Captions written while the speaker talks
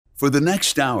For the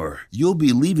next hour, you'll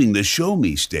be leaving the Show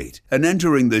Me state and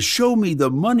entering the Show Me the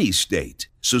Money state.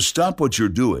 So stop what you're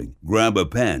doing, grab a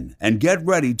pen, and get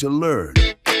ready to learn.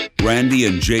 Randy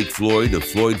and Jake Floyd of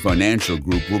Floyd Financial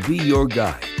Group will be your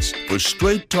guides for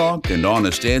straight talk and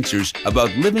honest answers about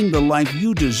living the life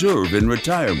you deserve in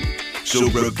retirement.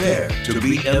 So prepare to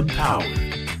be empowered.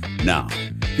 Now,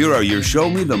 here are your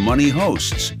Show Me the Money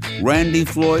hosts, Randy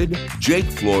Floyd, Jake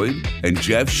Floyd, and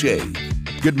Jeff Shade.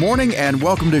 Good morning and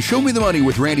welcome to Show Me the Money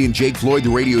with Randy and Jake Floyd, the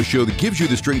radio show that gives you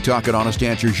the straight talk and honest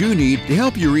answers you need to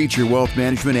help you reach your wealth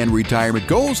management and retirement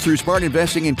goals through smart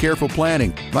investing and careful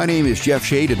planning. My name is Jeff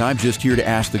Shade and I'm just here to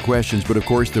ask the questions, but of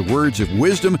course the words of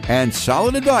wisdom and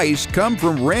solid advice come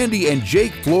from Randy and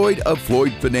Jake Floyd of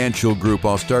Floyd Financial Group.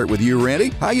 I'll start with you, Randy.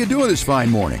 How you doing this fine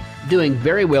morning? Doing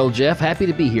very well, Jeff. Happy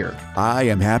to be here. I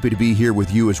am happy to be here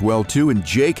with you as well, too. And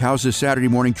Jake, how's this Saturday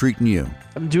morning treating you?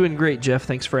 I'm doing great, Jeff.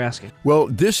 Thanks for asking. Well,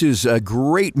 this is a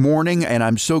great morning, and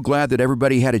I'm so glad that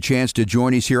everybody had a chance to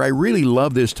join us here. I really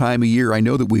love this time of year. I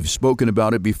know that we've spoken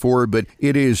about it before, but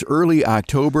it is early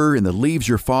October, and the leaves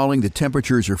are falling. The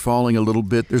temperatures are falling a little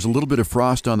bit. There's a little bit of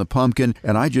frost on the pumpkin,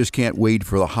 and I just can't wait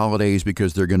for the holidays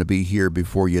because they're going to be here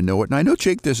before you know it. And I know,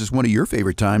 Jake, this is one of your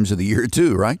favorite times of the year,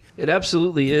 too, right? It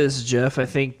absolutely is, Jeff. I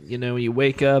think, you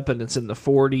wake up and it's in the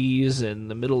 40s, and in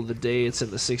the middle of the day it's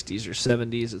in the 60s or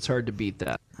 70s. It's hard to beat that.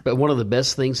 But one of the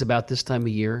best things about this time of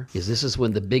year is this is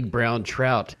when the big brown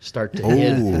trout start to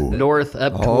head north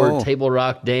up toward Table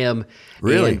Rock Dam.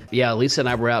 Really? And, yeah, Lisa and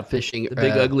I were out fishing. The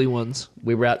big ugly ones.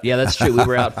 We were out. Yeah, that's true. We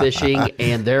were out fishing,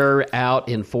 and they're out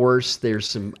in force. There's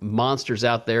some monsters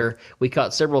out there. We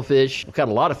caught several fish. We caught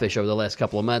a lot of fish over the last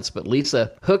couple of months, but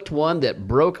Lisa hooked one that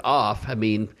broke off.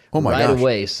 Right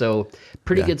away. So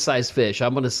pretty good sized fish.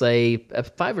 I'm going to say a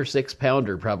 5 or 6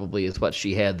 pounder probably is what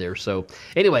she had there. So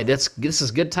anyway, this is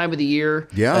a good time of the year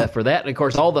for that. And of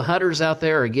course, all the hunters out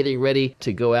there are getting ready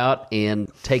to go out and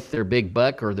take their big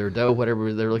buck or their doe,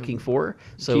 whatever they're looking for.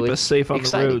 So keep us safe on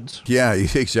the roads. Yeah,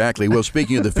 exactly. Well,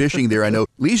 speaking of the fishing there, I know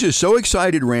Lisa's so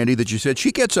excited, Randy, that you said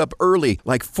she gets up early,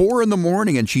 like 4 a.m,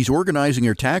 and she's organizing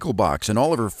her tackle box and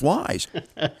all of her flies.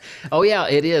 Oh, yeah,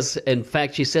 it is. In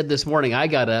fact, she said this morning, I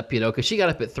got up, because she got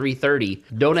up at 3:30.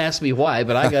 Don't ask me why,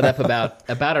 but I got up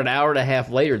about an hour and a half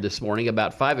later this morning,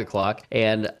 about 5 o'clock,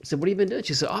 and I said, what have you been doing?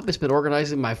 She said, I've just been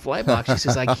organizing my fly box. She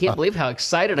says, I can't believe how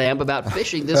excited I am about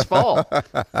fishing this fall.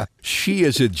 She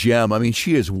is a gem.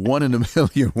 She is one in a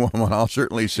million woman. I'll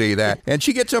certainly say that. And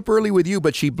she gets up early with you,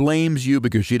 but she blames you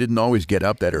because she didn't always get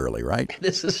up that early, right?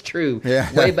 This is true.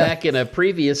 Yeah. Way back in a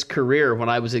previous career when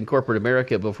I was in corporate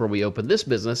America before we opened this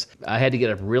business, I had to get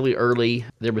up really early.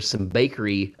 There was some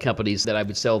bakery companies that I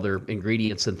would sell their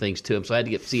ingredients and things to them, so I had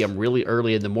to see them really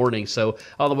early in the morning. So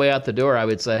on the way out the door, I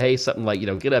would say, hey, something like,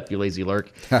 get up, you lazy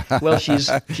lurk. Well,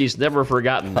 she's never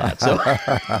forgotten that.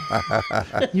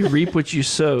 So you reap what you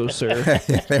sow, sir.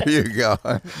 There you go.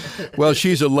 Well,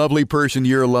 she's a lovely person.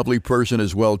 You're a lovely person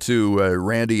as well, too,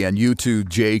 Randy, and you too,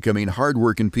 Jake.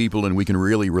 Hardworking people, and we can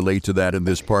really relate to that in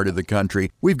this part of the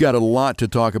country. We've got a lot to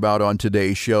talk about on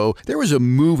today's show. There was a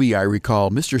movie, I recall,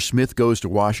 Mr. Smith Goes to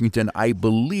Washington, I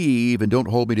believe, and don't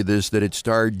hold me to this, that it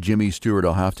starred Jimmy Stewart.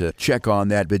 I'll have to check on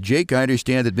that. But Jake, I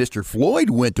understand that Mr. Floyd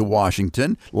went to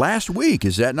Washington last week.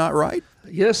 Is that not right?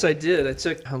 Yes, I did. I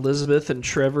took Elizabeth and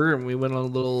Trevor, and we went on a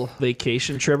little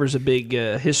vacation. Trevor's a big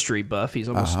history buff. He's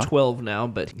almost 12 now,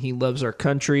 but he loves our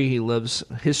country. He loves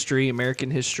history, American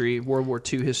history, World War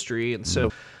II history, and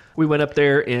so we went up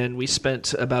there and we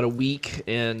spent about a week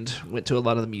and went to a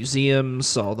lot of the museums,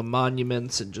 saw the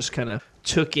monuments, and just kind of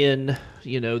took in,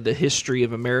 the history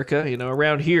of America.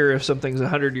 Around here, if something's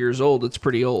 100 years old, it's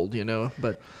pretty old,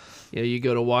 but you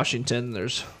go to Washington,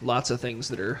 there's lots of things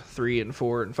that are 300 and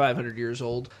 400 and 500 years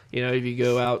old. If you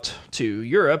go out to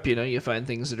Europe, you find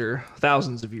things that are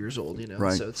thousands of years old,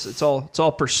 Right. So it's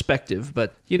all perspective.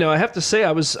 But, I have to say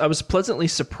I was pleasantly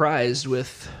surprised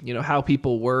with, how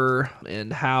people were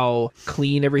and how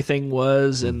clean everything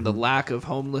was and the lack of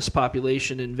homeless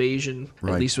population invasion,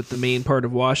 Right. at least with the main part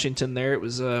of Washington there. It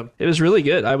was really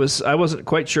good. I wasn't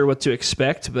quite sure what to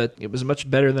expect, but it was much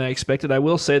better than I expected. I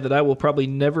will say that I will probably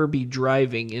never be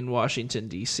driving in Washington,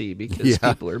 D.C. because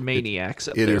people are maniacs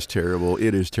up there. It is terrible.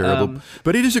 It is terrible.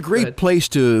 But it is a great place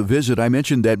to visit. I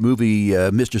mentioned that movie,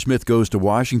 Mr. Smith Goes to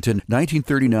Washington,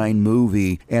 1939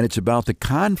 movie, and it's about the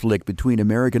conflict between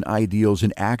American ideals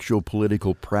and actual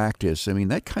political practice.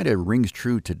 That kind of rings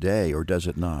true today, or does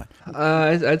it not?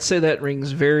 I'd say that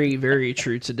rings very, very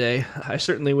true today. I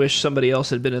certainly wish somebody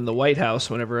else had been in the White House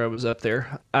whenever I was up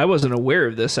there. I wasn't aware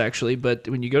of this, actually, but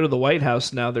when you go to the White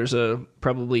House now, there's a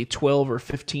probably 12 or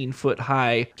 15 foot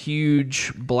high,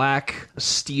 huge black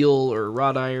steel or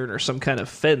wrought iron or some kind of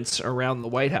fence around the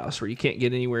White House where you can't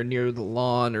get anywhere near the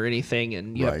lawn or anything,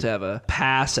 and you have to have a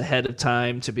pass ahead of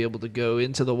time to be able to go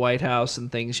into the White House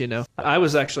and things, you know. I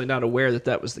was actually not aware that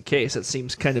that was the case. It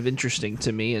seems kind of interesting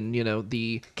to me, and, you know,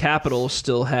 the Capitol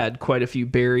still had quite a few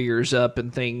barriers up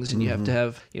and things, and you have to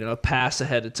have, you know, a pass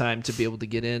ahead of time to be able to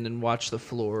get in and watch the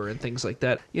floor and things like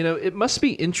that. You know, it must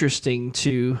be interesting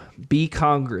to be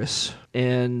Congress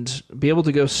and be able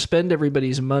to go spend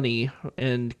everybody's money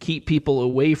and keep people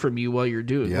away from you while you're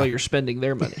while you're spending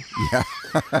their money.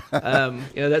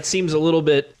 You know, that seems a little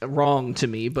bit wrong to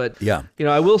me, but you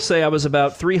know, I will say I was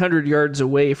about 300 yards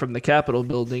away from the Capitol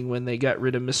building when they got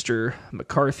rid of Mr.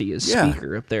 McCarthy as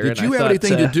speaker up there. Did you have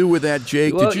anything to do with that,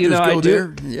 Jake? Well, Did you just go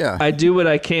there? Yeah, I do what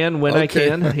I can when I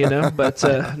can, you know. But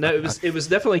no, it was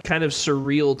definitely kind of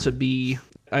surreal to be.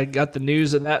 I got the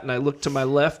news of that, and I looked to my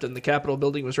left, and the Capitol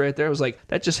building was right there. I was like,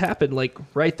 that just happened, like,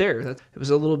 right there. It was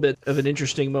a little bit of an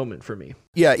interesting moment for me.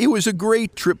 Yeah, it was a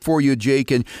great trip for you, Jake,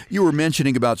 and you were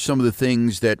mentioning about some of the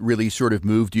things that really sort of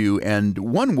moved you, and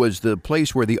one was the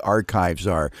place where the archives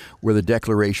are, where the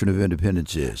Declaration of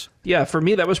Independence is. Yeah, for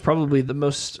me, that was probably the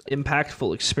most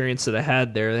impactful experience that I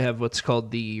had there. They have what's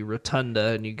called the Rotunda,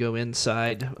 and you go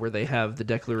inside where they have the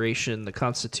Declaration, the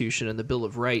Constitution, and the Bill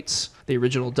of Rights, the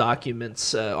original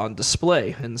documents on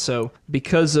display. And so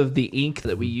because of the ink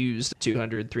that we used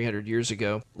 200, 300 years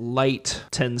ago, light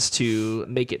tends to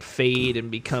make it fade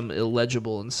and become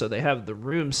illegible. And so they have the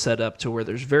room set up to where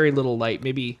there's very little light,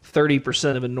 maybe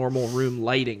 30% of a normal room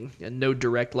lighting and no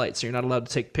direct light. So you're not allowed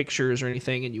to take pictures or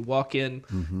anything, and you walk in,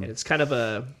 and it's kind of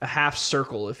a half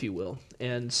circle, if you will.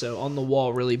 And so on the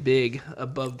wall, really big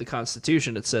above the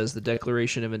Constitution, it says the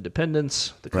Declaration of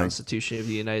Independence, the Constitution of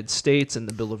the United States, and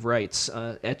the Bill of Rights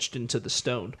etched into the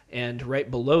stone. And right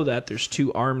below that, there's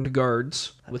two armed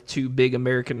guards with two big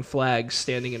American flags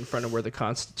standing in front of where the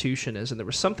Constitution is. And there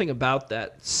was something about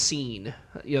that scene.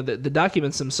 You know, the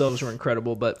documents themselves were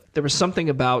incredible, but there was something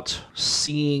about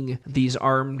seeing these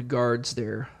armed guards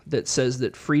there that says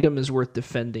that freedom is worth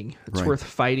defending. It's worth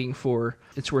fighting for.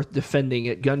 It's worth defending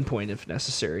at gunpoint if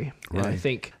necessary. And I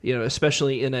think, you know,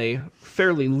 especially in a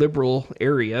fairly liberal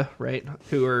area, right,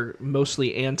 who are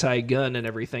mostly anti-gun and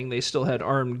everything, they still had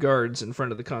armed guards in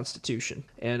front of the Constitution.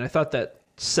 And I thought that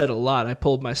said a lot. I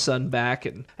pulled my son back,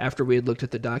 and after we had looked at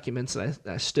the documents, and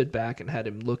I stood back and had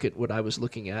him look at what I was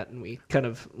looking at, and we kind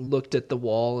of looked at the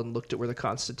wall and looked at where the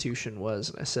Constitution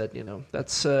was, and I said, you know, that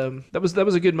was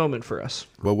a good moment for us.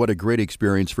 Well, what a great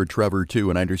experience for Trevor too.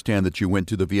 And I understand that you went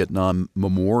to the Vietnam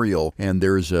Memorial, and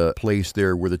there's a place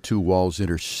there where the two walls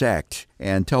intersect.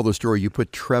 And tell the story. You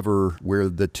put Trevor where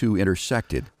the two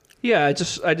intersected. Yeah, I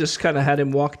just kind of had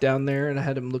him walk down there, and I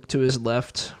had him look to his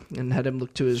left and had him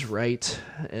look to his right,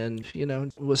 and, you know,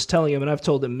 was telling him, and I've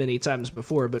told him many times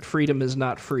before, but freedom is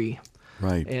not free.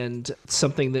 Right. And it's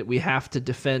something that we have to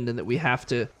defend and that we have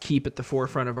to keep at the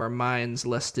forefront of our minds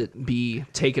lest it be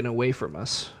taken away from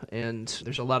us. And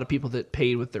there's a lot of people that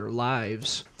paid with their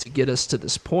lives to get us to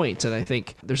this point. And I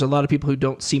think there's a lot of people who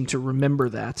don't seem to remember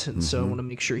that. And so I want to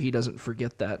make sure he doesn't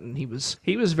forget that. And he was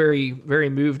very, very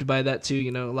moved by that too.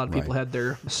 You know, a lot of people had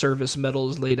their service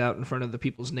medals laid out in front of the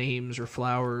people's names or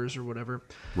flowers or whatever.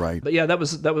 Right. But yeah, that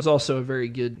was also a very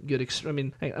good I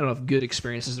mean, I don't know if good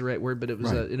experience is the right word, but it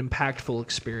was an impactful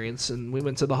experience. And we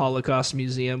went to the Holocaust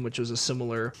Museum, which was a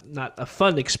similar, not a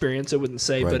fun experience, I wouldn't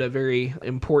say, but a very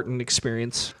important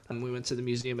experience. And we went to the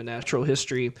Museum of Natural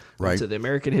History, went to the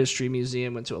American History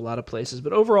Museum, went to a lot of places.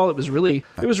 But overall, it was really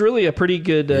a pretty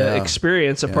good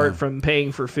experience apart from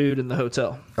paying for food in the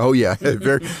hotel. Oh, yeah.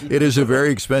 It is a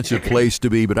very expensive place to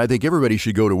be, but I think everybody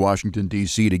should go to Washington,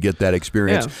 D.C. to get that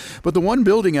experience. Yeah. But the one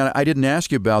building, I didn't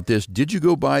ask you about this, did you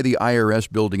go by the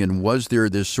IRS building, and was there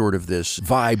this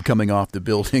vibe coming off the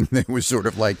building that was sort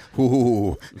of like,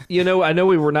 ooh? You know, I know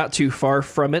we were not too far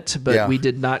from it, but we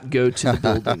did not go to the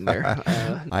building there.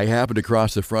 I happened to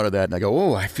cross the front of that, and I go,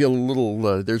 oh, I feel a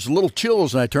little, there's a little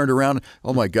chills, and I turned around,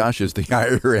 oh my gosh, it's the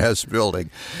IRS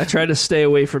building. I try to stay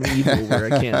away from evil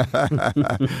where I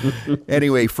can.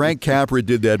 Anyway, Frank Capra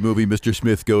did that movie, Mr.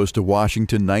 Smith Goes to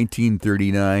Washington,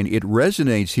 1939. It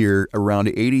resonates here around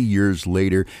 80 years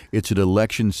later. It's an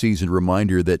election season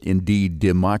reminder that indeed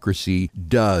democracy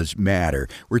does matter.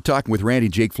 We're talking with Randy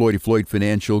Jake Floyd of Floyd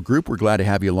Financial Group. We're glad to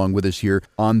have you along with us here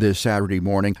on this Saturday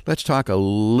morning. Let's talk a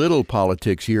little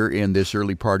politics here in this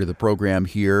early part of the program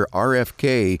here.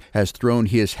 RFK has thrown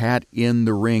his hat in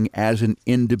the ring as an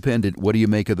independent. What do you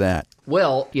make of that?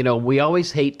 Well, we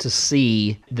always hate to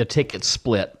see the ticket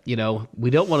split. We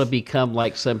don't want to become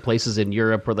like some places in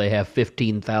Europe where they have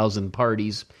 15,000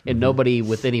 parties and nobody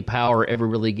with any power ever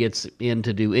really gets in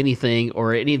to do anything,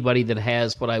 or anybody that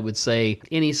has what I would say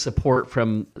any support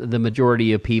from the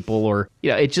majority of people, or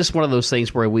it's just one of those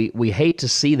things where we hate to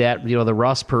see that. The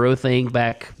Ross Perot thing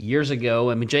back years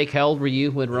ago. I mean, Jake, how old were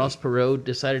you when Ross Perot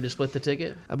decided to split the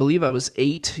ticket? I believe I was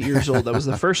 8 years old. That was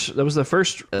the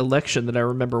first election that I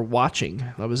remember watching.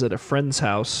 I was at a friend's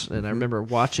house, and I remember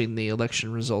watching the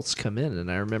election results come in,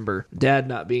 and I remember Dad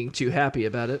not being too happy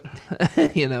about it,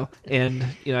 And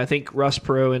I think Ross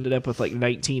Perot ended up with like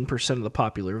 19% of the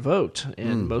popular vote,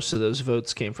 and most of those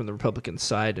votes came from the Republican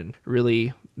side, and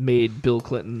really made Bill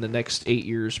Clinton the next 8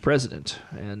 years president.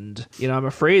 And, I'm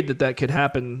afraid that could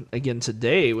happen again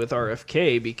today with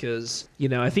RFK because,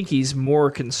 I think he's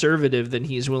more conservative than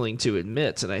he's willing to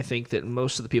admit. And I think that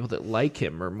most of the people that like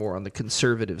him are more on the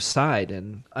conservative side.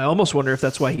 And I almost wonder if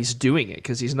that's why he's doing it,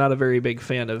 because he's not a very big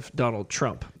fan of Donald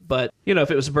Trump. But, if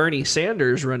it was Bernie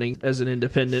Sanders running as an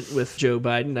independent with Joe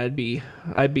Biden,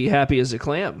 I'd be happy as a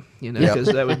clam, because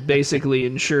that would basically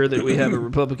ensure that we have a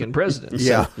Republican president.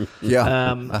 So,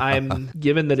 I'm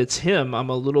given that it's him, I'm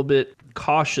a little bit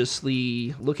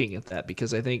cautiously looking at that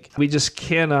because I think we just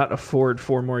cannot afford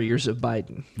 4 more years of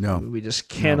Biden. No. We just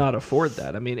cannot afford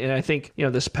that. I mean, and I think,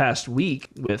 this past week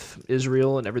with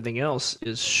Israel and everything else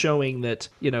is showing that,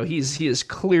 he is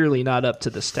clearly not up to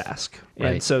this task.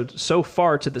 Right. And so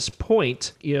far to this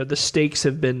point, the stakes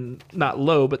have been not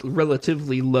low, but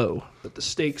relatively low. But the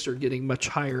stakes are getting much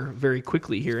higher very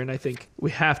quickly here. And I think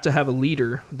we have to have a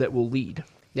leader that will lead.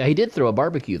 Yeah, he did throw a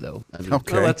barbecue, though.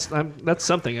 Okay. Well, that's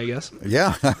something, I guess.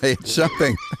 Yeah, it's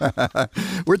something.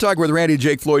 We're talking with Randy and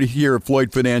Jake Floyd here at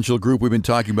Floyd Financial Group. We've been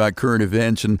talking about current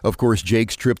events and, of course,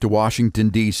 Jake's trip to Washington,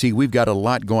 D.C. We've got a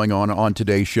lot going on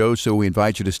today's show, so we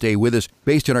invite you to stay with us.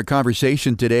 Based on our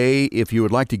conversation today, if you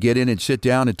would like to get in and sit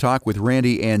down and talk with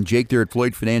Randy and Jake there at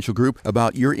Floyd Financial Group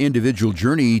about your individual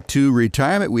journey to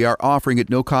retirement, we are offering at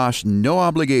no cost, no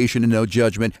obligation, and no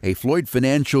judgment, a Floyd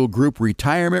Financial Group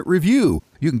retirement review.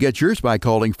 You can get yours by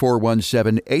calling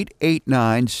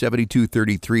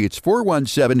 417-889-7233. It's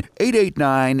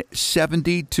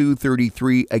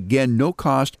 417-889-7233. Again, no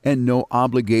cost and no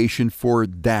obligation for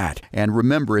that. And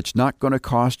remember, it's not going to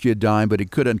cost you a dime, but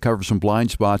it could uncover some blind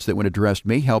spots that, when addressed,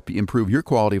 may help you improve your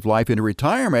quality of life in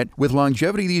retirement with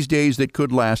longevity these days that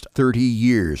could last 30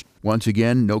 years. Once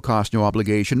again, no cost, no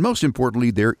obligation. Most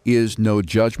importantly, there is no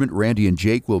judgment. Randy and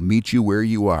Jake will meet you where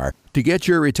you are. To get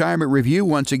your retirement review,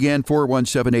 once again,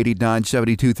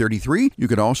 417-889-7233. You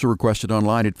can also request it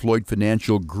online at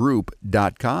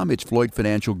floydfinancialgroup.com. It's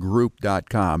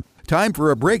floydfinancialgroup.com. Time for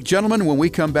a break, gentlemen. When we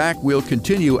come back, we'll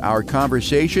continue our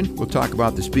conversation. We'll talk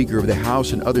about the Speaker of the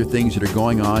House and other things that are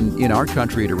going on in our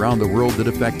country and around the world that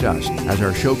affect us. As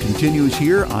our show continues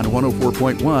here on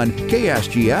 104.1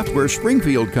 KSGF, where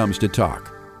Springfield comes to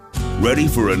talk. Ready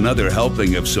for another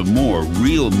helping of some more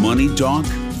real money talk?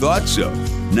 Thought so.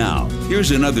 Now,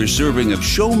 here's another serving of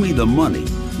Show Me the Money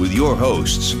with your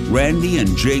hosts, Randy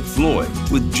and Jake Floyd,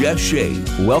 with Jeff Shade.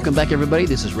 Welcome back, everybody.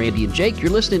 This is Randy and Jake. You're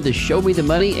listening to Show Me the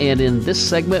Money, and in this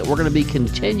segment, we're going to be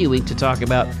continuing to talk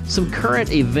about some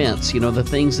current events, the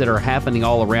things that are happening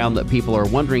all around that people are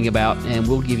wondering about, and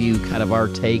we'll give you kind of our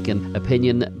take and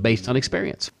opinion based on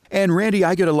experience. And Randy,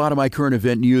 I get a lot of my current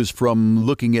event news from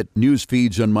looking at news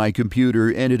feeds on my computer,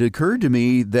 and it occurred to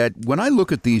me that when I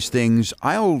look at these things,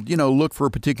 I'll, look for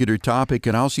a particular topic,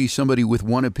 and I'll see somebody with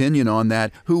one opinion on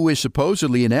that who is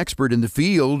supposedly an expert in the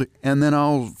field, and then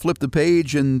I'll flip the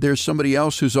page, and there's somebody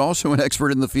else who's also an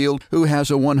expert in the field who has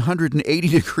a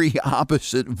 180-degree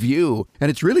opposite view.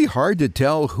 And it's really hard to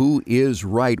tell who is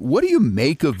right. What do you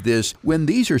make of this when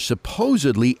these are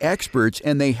supposedly experts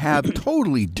and they have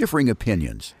totally differing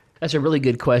opinions? That's a really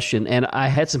good question. And I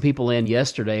had some people in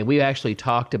yesterday, and we actually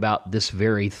talked about this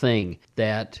very thing,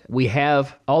 that we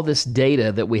have all this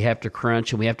data that we have to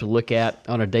crunch and we have to look at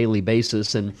on a daily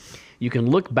basis. And you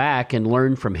can look back and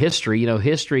learn from history.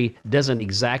 History doesn't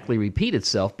exactly repeat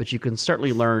itself, but you can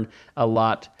certainly learn a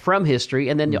lot from history.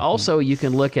 And then also you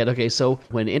can look at, okay, so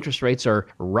when interest rates are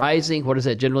rising, what does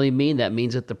that generally mean? That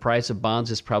means that the price of bonds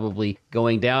is probably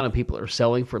going down and people are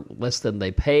selling for less than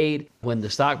they paid. when the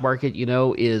stock market,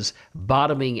 is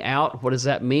bottoming out, what does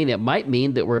that mean? It might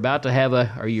mean that we're about to have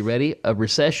are you ready? A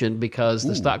recession, because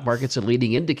the stock market's a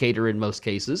leading indicator in most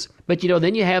cases. But,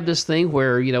 then you have this thing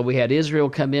where, we had Israel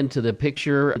come into the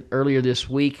picture earlier this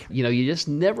week. You just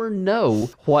never know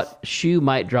what shoe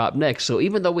might drop next. So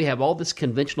even though we have all this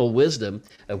conventional wisdom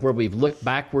of where we've looked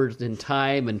backwards in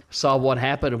time and saw what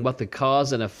happened and what the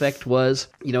cause and effect was,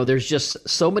 there's just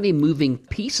so many moving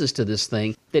pieces to this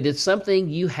thing that it's something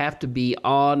you have to be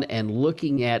on and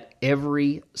looking at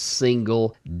every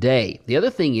single day. The other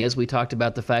thing is, we talked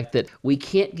about the fact that we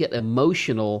can't get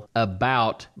emotional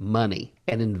about money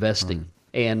and investing. Right.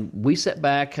 And we sit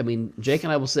back, Jake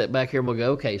and I will sit back here and we'll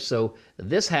go, okay, so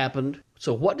this happened.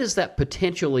 So what does that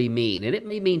potentially mean? And it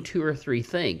may mean 2 or 3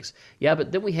 things. Yeah,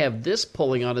 but then we have this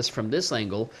pulling on us from this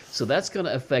angle, so that's going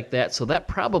to affect that. So that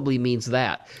probably means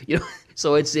that.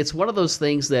 So it's one of those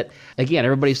things that, again,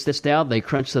 everybody sits down, they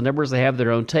crunch the numbers, they have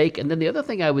their own take. And then the other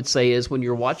thing I would say is, when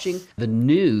you're watching the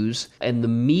news and the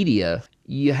media,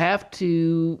 you have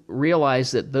to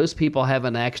realize that those people have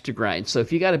an axe to grind. So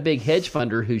if you got a big hedge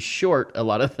funder who's short a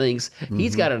lot of things,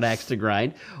 he's got an axe to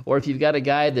grind. Or if you've got a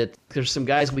guy there's some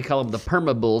guys, we call them the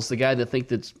perma bulls, the guy that think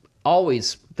that's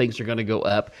always things are going to go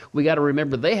up. We got to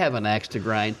remember they have an axe to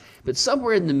grind. But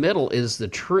somewhere in the middle is the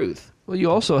truth. Well, you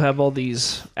also have all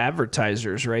these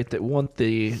advertisers, right, that want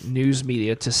the news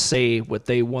media to say what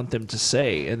they want them to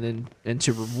say, and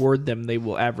to reward them, they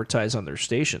will advertise on their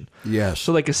station. Yes.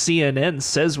 So like a CNN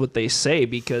says what they say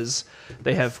because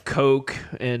they have Coke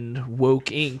and Woke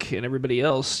Inc. and everybody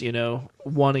else,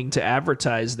 wanting to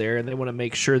advertise there, and they want to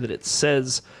make sure that it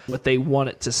says what they want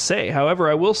it to say. However,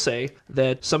 I will say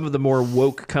that some of the more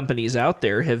woke companies out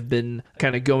there have been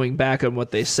kind of going back on what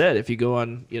they said. If you go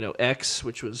on, X,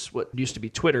 which was what used to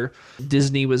be Twitter,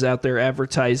 Disney was out there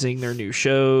advertising their new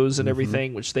shows and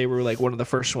everything, which they were like one of the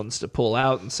first ones to pull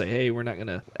out and say, hey, we're not going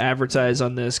to advertise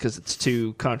on this because it's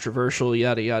too controversial,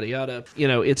 yada, yada, yada.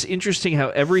 It's interesting how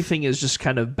everything is just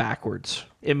kind of backwards.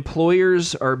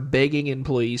 Employers are begging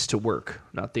employees to work,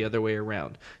 not the other way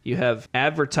around. You have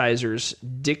advertisers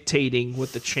dictating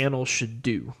what the channel should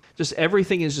do. Just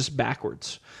everything is just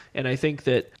backwards. And I think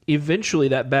that eventually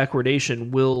that backwardation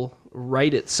will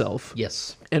right itself.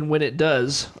 Yes. And when it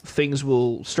does, things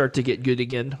will start to get good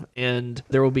again, and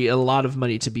there will be a lot of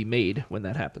money to be made when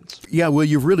that happens. Yeah, well,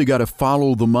 you've really got to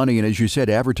follow the money, and as you said,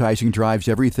 advertising drives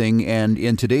everything, and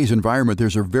in today's environment,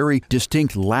 there's a very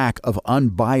distinct lack of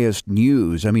unbiased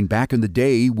news. Back in the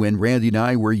day when Randy and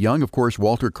I were young, of course,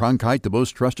 Walter Cronkite, the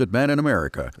most trusted man in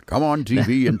America, come on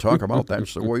TV and talk about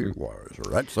that's the way it was,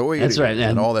 or that's the way it is, right,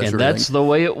 and all that sort of thing. That's the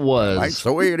way it was. That's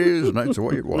the way it is, and that's the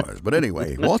way it was. But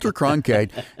anyway, Walter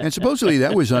Cronkite, and supposedly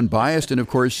that was unbiased, and of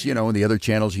course, in the other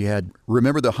channels you had,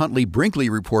 remember the Huntley-Brinkley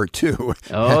report too.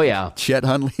 Oh, yeah. Chet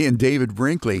Huntley and David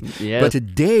Brinkley. Yes. But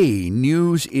today,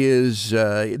 news is,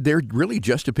 they're really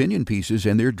just opinion pieces,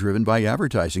 and they're driven by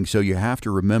advertising, so you have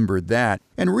to remember that.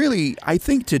 And really, I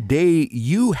think today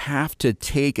you have to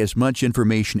take as much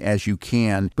information as you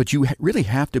can, but you really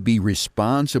have to be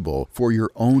responsible for your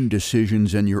own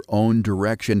decisions and your own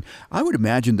direction. I would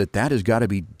imagine that has got to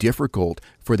be difficult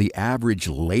for the average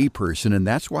layperson, and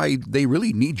that's why they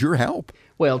really need your help.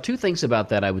 Well, 2 things about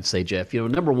that, I would say, Jeff.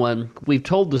 Number one, we've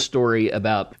told the story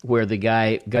about where the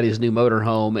guy got his new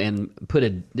motorhome and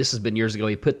this has been years ago,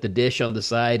 he put the dish on the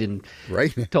side and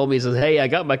told me, he says, hey, I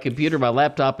got my computer, my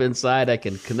laptop inside, I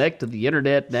can connect to the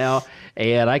internet now,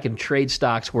 and I can trade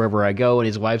stocks wherever I go. And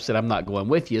his wife said, I'm not going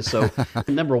with you. So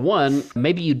number one,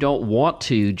 maybe you don't want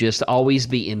to just always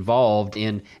be involved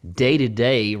in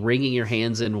day-to-day wringing your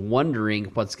hands and wondering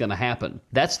what's going to happen.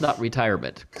 That's not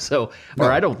retirement.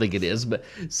 I don't think it is, but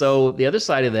so the other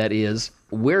side of that is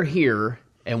we're here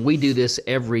and we do this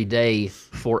every day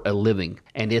for a living,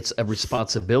 and it's a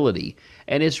responsibility.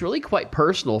 And it's really quite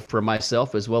personal for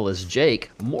myself as well as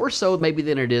Jake, more so maybe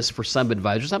than it is for some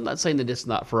advisors. I'm not saying that it's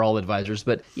not for all advisors,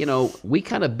 but we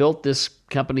kind of built this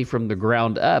company from the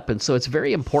ground up. And so it's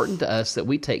very important to us that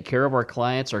we take care of our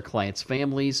clients'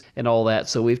 families, and all that.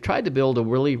 So we've tried to build a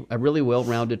really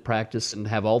well-rounded practice and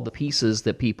have all the pieces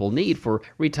that people need for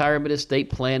retirement, estate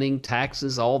planning,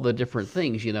 taxes, all the different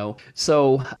things,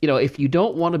 So, if you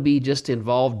don't want to be just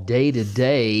involved day to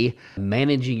day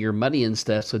managing your money and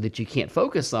stuff so that you can't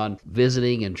focus on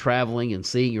visiting and traveling and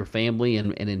seeing your family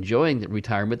and enjoying the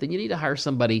retirement, then you need to hire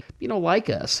somebody, like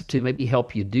us to maybe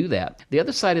help you do that. The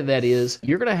other side of that is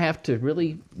you're going to have to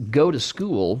really go to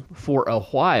school for a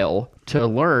while to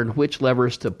learn which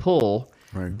levers to pull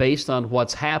based on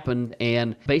what's happened.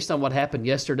 And based on what happened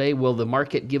yesterday, will the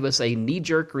market give us a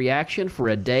knee-jerk reaction for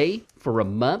a day, for a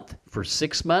month, for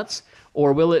 6 months,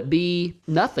 or will it be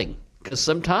nothing? Because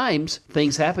sometimes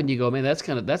things happen, you go, man, that's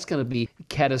gonna be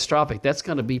catastrophic. That's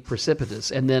gonna be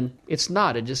precipitous, and then it's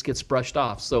not. It just gets brushed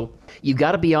off. So you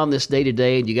got to be on this day to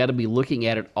day, and you got to be looking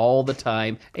at it all the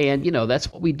time. And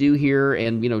that's what we do here.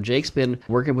 And Jake's been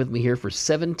working with me here for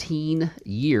 17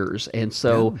 years, and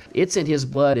so it's in his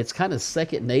blood. It's kind of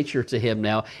second nature to him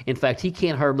now. In fact, he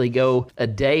can't hardly go a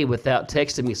day without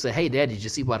texting me, say, "Hey, Dad, did you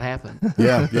see what happened?"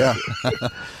 Yeah.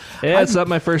 Yeah, it's not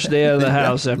my first day out of the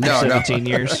house after 17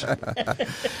 years.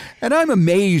 And I'm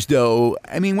amazed, though.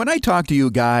 I mean, when I talk to you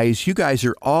guys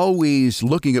are always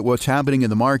looking at what's happening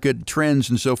in the market, trends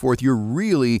and so forth. You're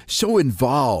really so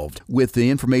involved with the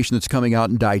information that's coming out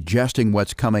and digesting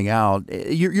what's coming out.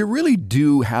 You really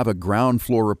do have a ground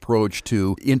floor approach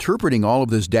to interpreting all of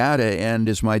this data. And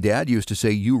as my dad used to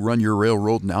say, you run your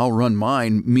railroad and I'll run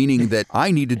mine, meaning that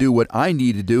I need to do what I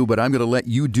need to do, but I'm going to let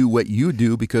you do what you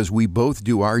do because we both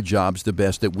do our jobs the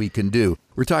best that we can do.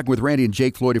 We're talking with Randy and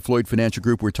Jake Floyd of Floyd Financial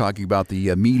Group. We're talking about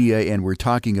the media, and we're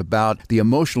talking about the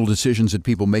emotional decisions that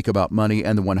people make about money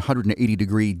and the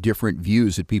 180-degree different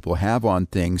views that people have on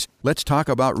things. Let's talk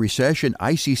about recession.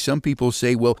 I see some people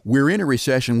say, well, we're in a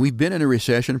recession. We've been in a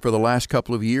recession for the last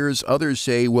couple of years. Others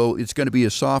say, well, it's going to be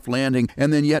a soft landing.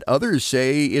 And then yet others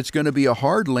say it's going to be a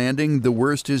hard landing. The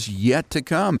worst is yet to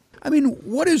come. I mean,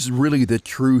 what is really the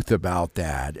truth about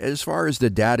that as far as the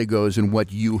data goes and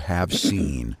what you have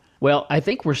seen? Well, I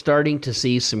think we're starting to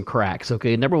see some cracks.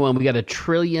 Okay, number one, we got $1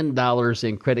 trillion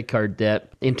in credit card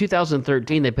debt. In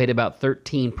 2013, they paid about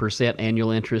 13% annual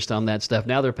interest on that stuff.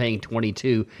 Now they're paying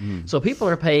 22%. So people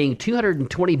are paying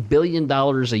 $220 billion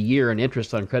a year in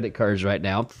interest on credit cards right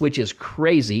now, which is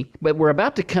crazy. But we're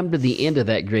about to come to the end of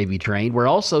that gravy train. We're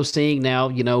also seeing now,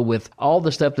 with all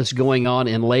the stuff that's going on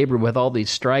in labor, with all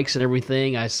these strikes and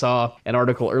everything. I saw an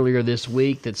article earlier this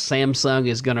week that Samsung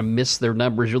is going to miss their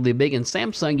numbers really big. And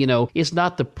Samsung, it's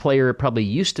not the player it probably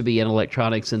used to be in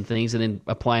electronics and things and in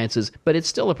appliances, but it's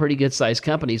still a pretty good sized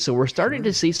company. So we're starting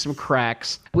to see some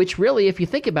cracks, which really, if you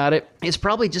think about it, is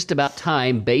probably just about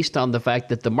time based on the fact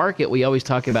that the market, we always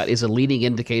talk about, is a leading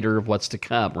indicator of what's to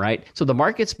come, right? So the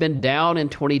market's been down in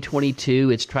 2022.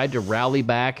 It's tried to rally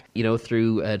back,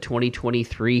 through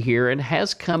 2023 here and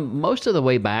has come most of the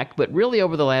way back. But really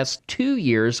over the last 2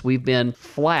 years, we've been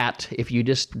flat. If you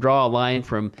just draw a line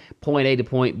from point A to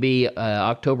point B,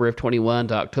 October of 21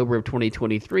 to October of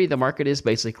 2023, the market is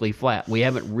basically flat. We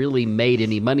haven't really made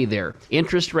any money there.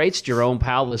 Interest rates, Jerome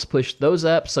Powell has pushed those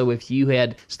up. So if you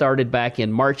had started back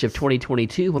in March of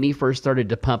 2022, when he first started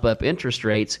to pump up interest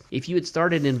rates, if you had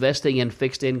started investing in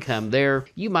fixed income there,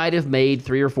 you might have made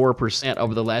 3 or 4%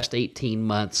 over the last 18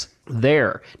 months.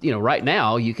 There, right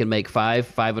now you can make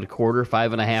 5.25%,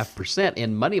 5.5%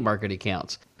 in money market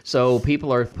accounts. So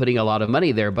people are putting a lot of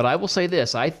money there. But I will say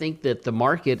this, I think that the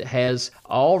market has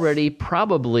already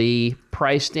probably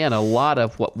priced in a lot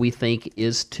of what we think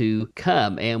is to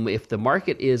come. And if the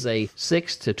market is a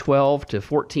 6 to 12 to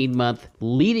 14 month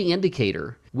leading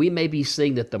indicator, we may be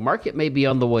seeing that the market may be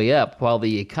on the way up while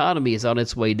the economy is on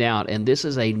its way down. And this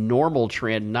is a normal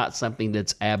trend, not something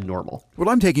that's abnormal. Well,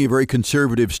 I'm taking a very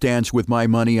conservative stance with my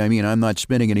money. I mean, I'm not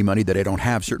spending any money that I don't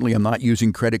have. Certainly, I'm not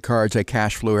using credit cards. I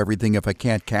cash flow everything. If I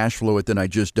can't cash flow it, then I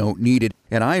just don't need it.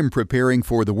 And I am preparing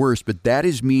for the worst. But that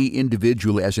is me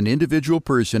individually. As an individual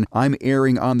person, I'm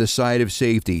erring on the side of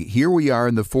safety. Here we are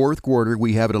in the fourth quarter.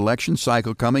 We have an election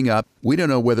cycle coming up. We don't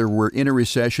know whether we're in a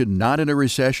recession, not in a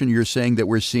recession. You're saying that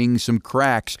we're seeing some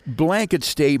cracks. Blanket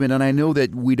statement, and I know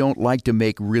that we don't like to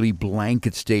make really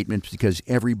blanket statements because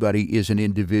everybody is an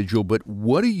individual, but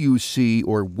what do you see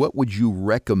or what would you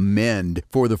recommend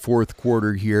for the fourth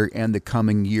quarter here and the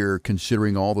coming year,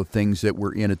 considering all the things that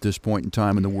we're in at this point in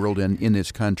time in the world and in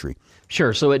this country?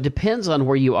 Sure. So it depends on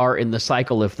where you are in the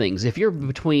cycle of things. If you're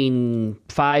between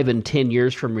 5 and 10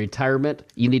 years from retirement,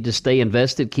 you need to stay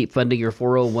invested, keep funding your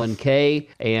 401k.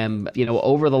 And,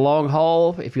 over the long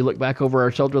haul, if you look back over our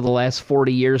shoulder the last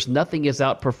 40 years, nothing has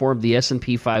outperformed the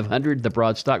S&P 500, the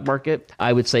broad stock market.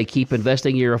 I would say keep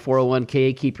investing in your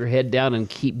 401k, keep your head down and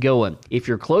keep going. If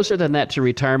you're closer than that to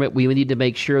retirement, we need to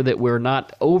make sure that we're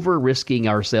not over-risking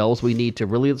ourselves. We need to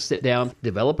really sit down,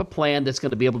 develop a plan that's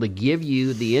going to be able to give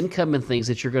you the income and things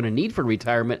that you're going to need for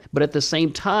retirement, but at the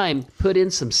same time, put in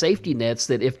some safety nets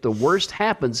that if the worst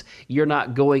happens, you're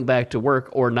not going back to work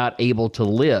or not able to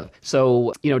live.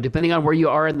 So, depending on where you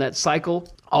are in that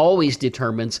cycle, always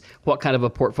determines what kind of a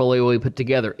portfolio we put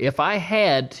together. If I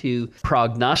had to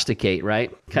prognosticate, right,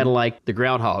 kind of like the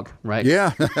groundhog, right?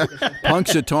 Yeah,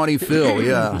 Punxsutawney Phil,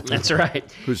 yeah. That's right.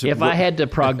 If I had to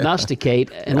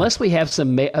prognosticate, unless we have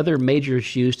some other major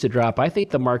shoes to drop, I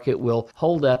think the market will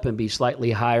hold up and be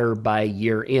slightly higher by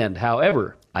year end.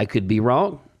 However, I could be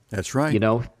wrong. That's right. You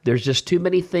know, there's just too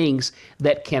many things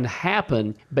that can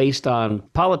happen based on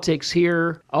politics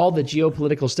here, all the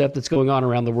geopolitical stuff that's going on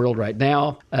around the world right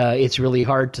now. It's really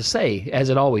hard to say, as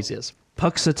it always is.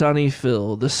 Punxsutawney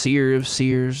Phil, the seer of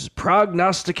seers,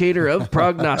 prognosticator of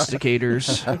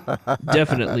prognosticators,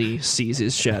 definitely sees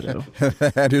his shadow.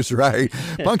 That is right.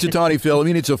 Punxsutawney Phil, I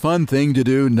mean, it's a fun thing to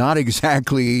do, not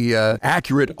exactly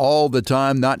accurate all the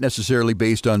time, not necessarily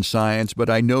based on science, but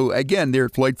I know, again, there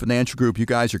at Floyd Financial Group, you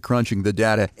guys are crunching the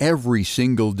data every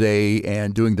single day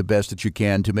and doing the best that you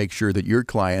can to make sure that your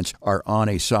clients are on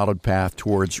a solid path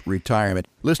towards retirement.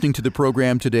 Listening to the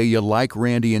program today, you like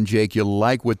Randy and Jake, you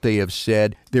like what they have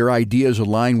said. Their ideas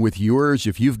align with yours.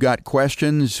 If you've got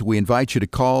questions, we invite you to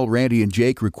call Randy and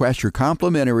Jake, request your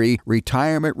complimentary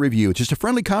retirement review. It's just a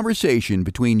friendly conversation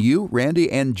between you,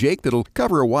 Randy, and Jake that'll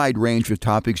cover a wide range of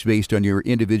topics based on your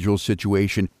individual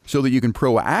situation so that you can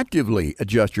proactively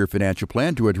adjust your financial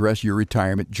plan to address your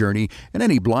retirement journey and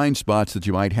any blind spots that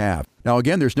you might have. Now,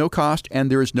 again, there's no cost and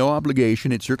there is no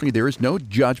obligation. There is no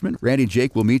judgment. Randy and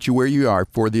Jake will meet you where you are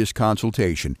for this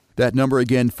consultation. That number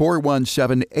again,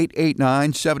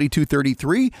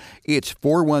 417-889-7233. It's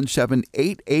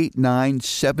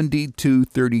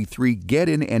 417-889-7233. Get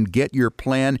in and get your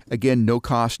plan. Again, no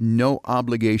cost, no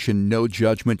obligation, no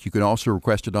judgment. You can also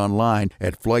request it online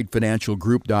at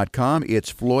floydfinancialgroup.com.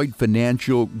 It's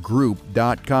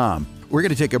floydfinancialgroup.com. We're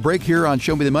going to take a break here on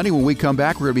Show Me the Money. When we come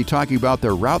back, we're going to be talking about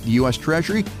the rout in the U.S.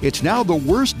 Treasury. It's now the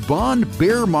worst bond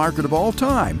bear market of all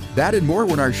time. That and more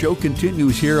when our show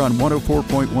continues here on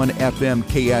 104.1 FM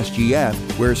KSGF,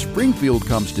 where Springfield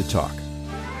comes to talk.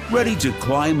 Ready to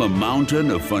climb a mountain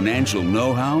of financial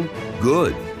know-how?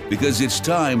 Good, because it's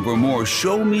time for more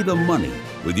Show Me the Money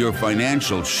with your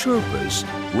financial Sherpas,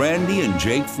 Randy and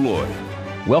Jake Floyd.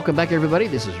 Welcome back, everybody.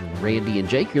 This is Randy and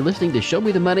Jake. You're listening to Show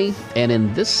Me the Money, and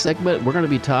in this segment, we're going to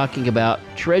be talking about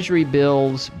treasury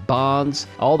bills, bonds,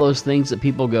 all those things that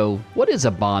people go, what is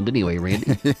a bond anyway,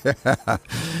 Randy?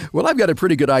 Well, I've got a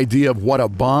pretty good idea of what a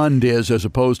bond is as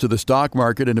opposed to the stock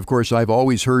market, and of course, I've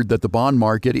always heard that the bond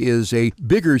market is a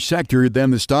bigger sector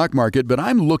than the stock market, but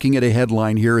I'm looking at a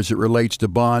headline here as it relates to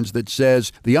bonds that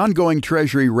says the ongoing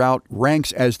treasury rout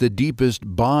ranks as the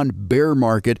deepest bond bear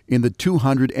market in the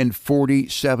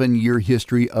 247-year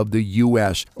history of the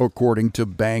U.S., according to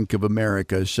Bank of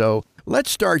America. So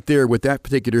let's start there with that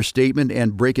particular statement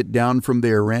and break it down from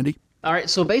there, Randy. All right,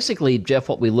 so basically, Jeff,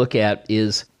 what we look at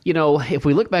is, you know, if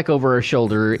we look back over our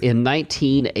shoulder, in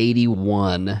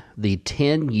 1981, the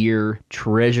 10-year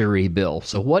Treasury bill.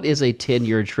 So what is a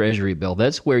 10-year Treasury bill?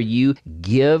 That's where you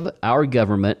give our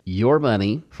government your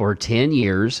money for 10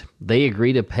 years. They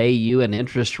agree to pay you an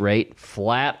interest rate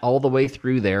flat all the way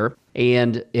through there.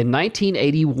 And in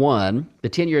 1981, the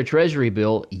 10-year Treasury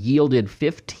bill yielded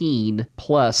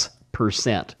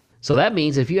 15+%. So that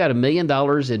means if you had $1 million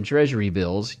in Treasury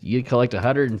bills, you'd collect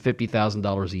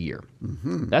 $150,000 a year.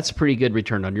 Mm-hmm. That's a pretty good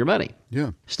return on your money.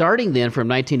 Yeah. Starting then from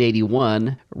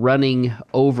 1981, running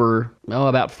over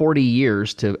about 40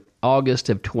 years to August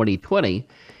of 2020,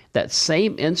 that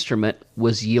same instrument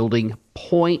was yielding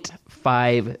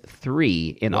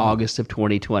 0.53 in August of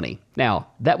 2020. Now,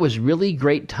 that was really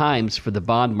great times for the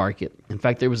bond market. In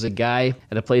fact, there was a guy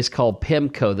at a place called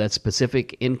PIMCO, that's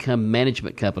Pacific Income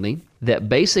Management Company, that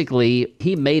basically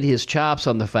he made his chops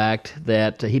on the fact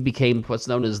that he became what's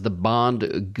known as the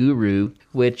bond guru,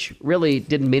 which really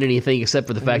didn't mean anything except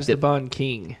for the fact that... the bond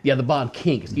king. Yeah, the bond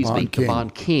king, the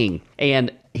bond king. And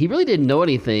he really didn't know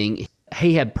anything.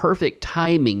 He had perfect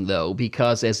timing, though,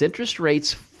 because as interest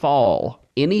rates fall,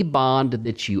 any bond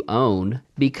that you own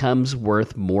becomes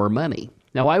worth more money.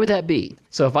 Now, why would that be?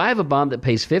 So if I have a bond that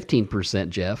pays 15%,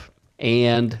 Jeff,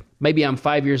 and maybe I'm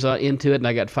 5 years into it and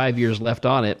I got 5 years left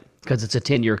on it because it's a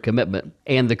 10-year commitment,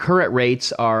 and the current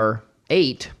rates are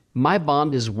 8, my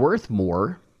bond is worth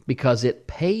more because it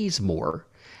pays more.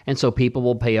 And so people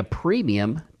will pay a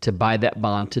premium to buy that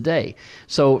bond today.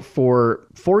 So for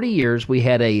 40 years, we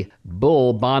had a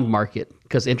bull bond market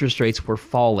because interest rates were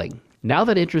falling. Now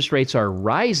that interest rates are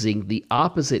rising, the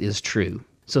opposite is true.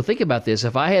 So think about this.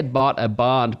 If I had bought a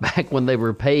bond back when they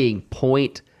were paying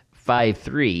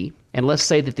 0.53, and let's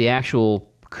say that the actual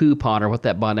coupon or what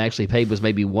that bond actually paid was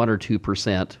maybe 1 or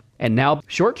 2%, and now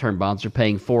short-term bonds are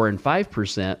paying 4 and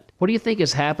 5%, what do you think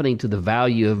is happening to the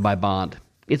value of my bond?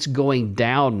 It's going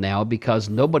down now because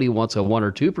nobody wants a 1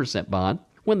 or 2% bond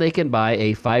when they can buy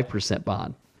a 5%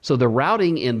 bond. So the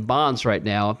routing in bonds right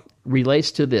now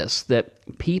relates to this, that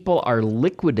people are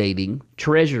liquidating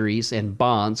treasuries and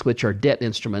bonds, which are debt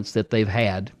instruments that they've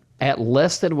had, at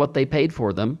less than what they paid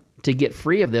for them to get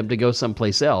free of them to go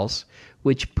someplace else,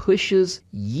 which pushes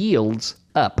yields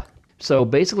up. So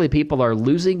basically, people are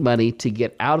losing money to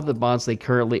get out of the bonds they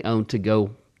currently own to go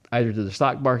either to the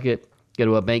stock market, go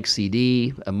to a bank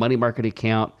CD, a money market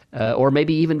account, or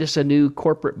maybe even just a new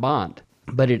corporate bond.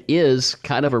 But it is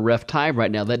kind of a rough time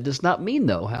right now. That does not mean,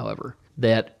 though, however,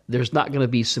 that there's not going to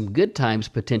be some good times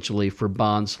potentially for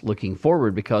bonds looking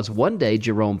forward, because one day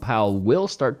Jerome Powell will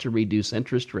start to reduce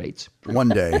interest rates. One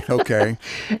day, okay.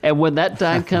 And when that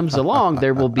time comes along,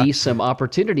 there will be some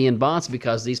opportunity in bonds,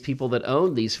 because these people that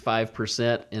own these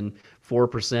 5% and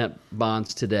 4%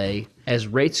 bonds today, as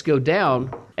rates go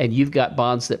down and you've got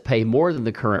bonds that pay more than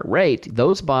the current rate,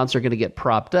 those bonds are going to get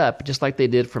propped up just like they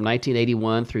did from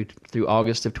 1981 through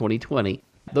August of 2020.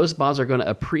 Those bonds are going to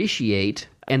appreciate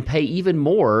and pay even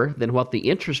more than what the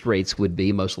interest rates would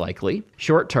be, most likely,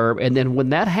 short term. And then when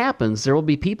that happens, there will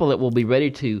be people that will be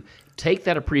ready to take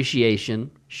that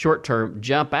appreciation, short term,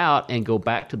 jump out and go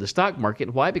back to the stock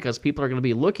market. Why? Because people are going to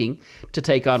be looking to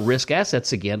take on risk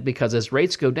assets again, because as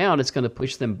rates go down, it's going to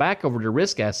push them back over to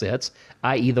risk assets,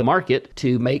 i.e. the market,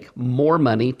 to make more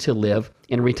money to live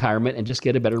in retirement and just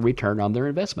get a better return on their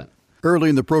investment. Early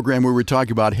in the program, we were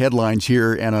talking about headlines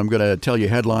here, and I'm going to tell you a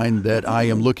headline that I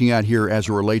am looking at here as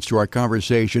it relates to our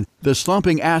conversation. The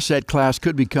slumping asset class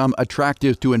could become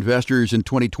attractive to investors in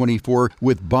 2024,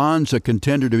 with bonds a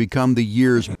contender to become the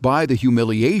year's buy the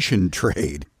humiliation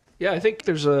trade. Yeah, I think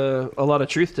there's a lot of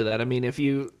truth to that. I mean, if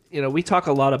we talk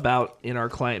a lot about in our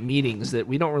client meetings that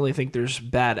we don't really think there's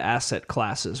bad asset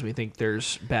classes. We think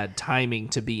there's bad timing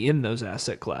to be in those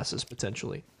asset classes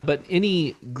potentially. But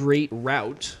any great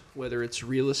route, whether it's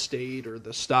real estate or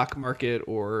the stock market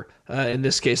or in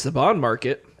this case the bond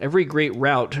market, every great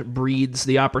route breeds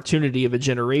the opportunity of a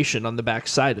generation on the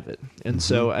backside of it. And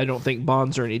so I don't think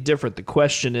bonds are any different. The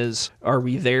question is, are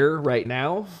we there right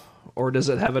now? Or does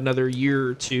it have another year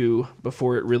or two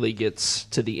before it really gets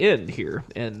to the end here?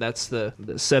 And that's the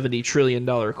 $70 trillion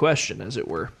question, as it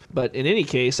were. But in any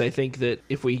case, I think that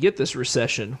if we get this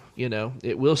recession,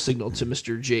 it will signal to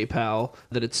Mr. J. Powell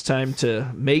that it's time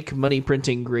to make money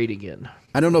printing great again.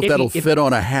 I don't know if that'll fit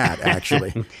on a hat,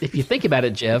 actually. If you think about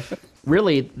it, Jeff,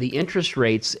 really the interest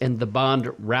rates and the bond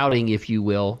routing, if you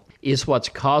will, is what's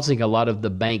causing a lot of the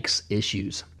banks'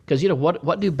 issues. Because,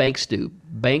 what do banks do?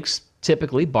 Banks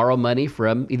typically borrow money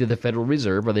from either the Federal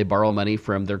Reserve, or they borrow money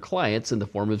from their clients in the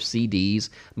form of CDs,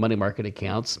 money market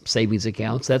accounts, savings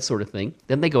accounts, that sort of thing.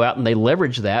 Then they go out and they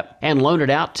leverage that and loan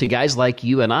it out to guys like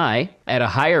you and I at a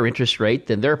higher interest rate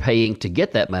than they're paying to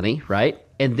get that money, right?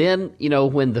 And then,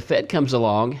 when the Fed comes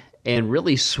along and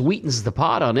really sweetens the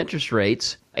pot on interest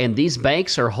rates, and these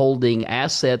banks are holding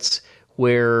assets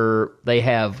where they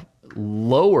have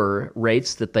lower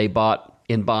rates that they bought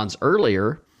in bonds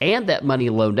earlier, and that money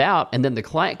loaned out, and then the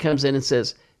client comes in and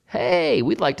says, hey,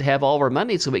 we'd like to have all of our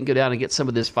money so we can go down and get some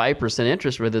of this 5%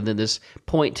 interest rather than this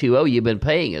 0.20 you've been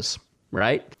paying us,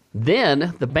 right?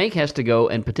 Then the bank has to go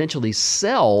and potentially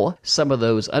sell some of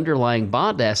those underlying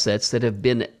bond assets that have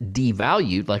been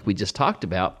devalued, like we just talked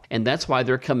about, and that's why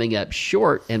they're coming up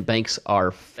short, and banks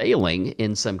are failing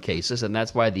in some cases, and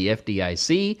that's why the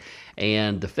FDIC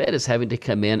and the Fed is having to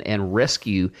come in and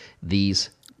rescue these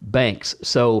banks.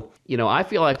 So, I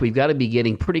feel like we've got to be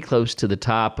getting pretty close to the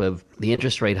top of the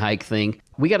interest rate hike thing.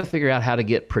 We got to figure out how to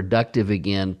get productive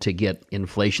again to get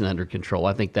inflation under control.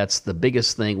 I think that's the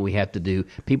biggest thing we have to do.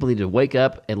 People need to wake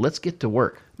up and let's get to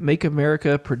work. Make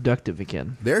America productive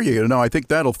again. There you go. No, I think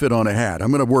that'll fit on a hat. I'm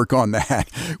going to work on that.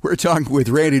 We're talking with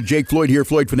Randy and Jake Floyd here,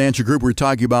 Floyd Financial Group. We're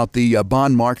talking about the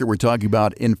bond market. We're talking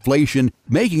about inflation,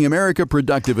 making America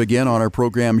productive again on our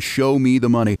program, Show Me the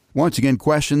Money. Once again,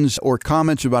 questions or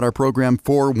comments about our program,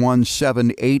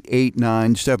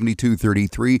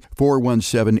 417-889-7233,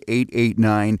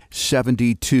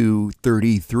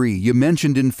 417-889-7233. You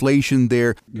mentioned inflation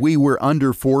there. We were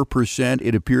under 4%.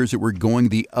 It appears that we're going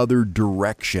the other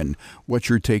direction. What's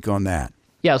your take on that?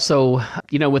 Yeah, so,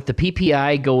 with the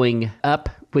PPI going up,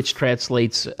 which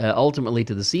translates ultimately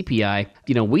to the CPI,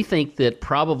 we think that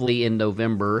probably in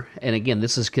November, and again,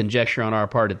 this is conjecture on our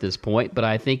part at this point, but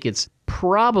I think it's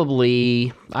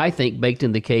probably, baked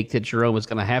in the cake that Jerome is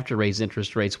going to have to raise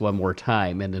interest rates one more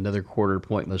time, and another quarter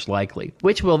point most likely,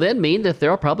 which will then mean that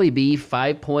there'll probably be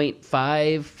 5.5,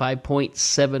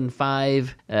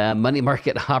 5.75 money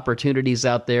market opportunities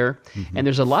out there. Mm-hmm. And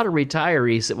there's a lot of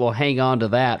retirees that will hang on to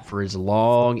that for as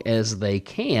long as they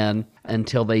can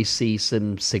until they see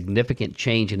some significant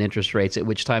change in interest rates, at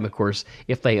which time, of course,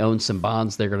 if they own some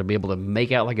bonds, they're going to be able to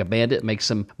make out like a bandit, make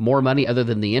some more money other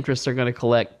than the interest they're going to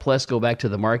collect, plus go back to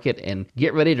the market and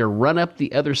get ready to run up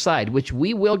the other side, which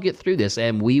we will get through this,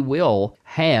 and we will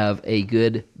have a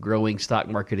good growing stock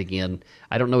market again.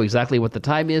 I don't know exactly what the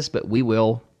time is, but we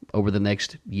will over the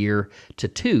next year to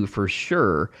two for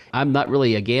sure. I'm not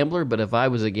really a gambler, but if I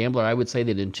was a gambler, I would say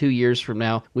that in 2 years from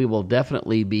now, we will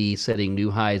definitely be setting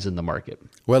new highs in the market.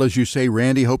 Well, as you say,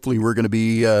 Randy, hopefully we're going to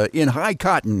be in high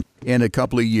cotton in a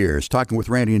couple of years. Talking with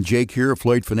Randy and Jake here of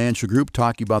Floyd Financial Group,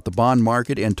 talking about the bond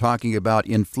market and talking about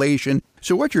inflation.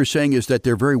 So what you're saying is that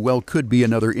there very well could be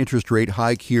another interest rate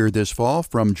hike here this fall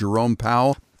from Jerome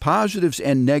Powell. Positives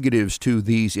and negatives to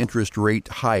these interest rate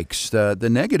hikes. The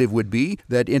negative would be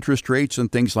that interest rates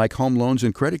and things like home loans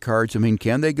and credit cards,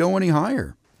 can they go any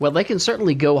higher? Well, they can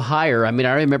certainly go higher. I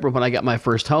remember when I got my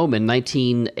first home in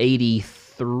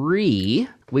 1983,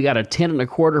 we got a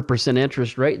 10.25%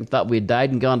 interest rate and thought we had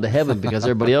died and gone to heaven because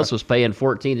everybody else was paying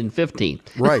 14 and 15.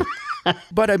 Right.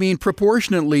 But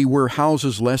proportionately, were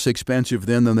houses less expensive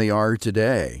then than they are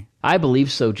today? I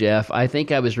believe so, Jeff. I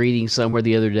think I was reading somewhere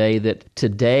the other day that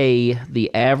today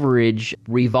the average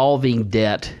revolving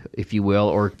debt, if you will,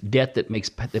 or debt that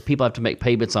people have to make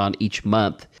payments on each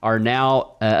month, are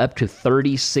now up to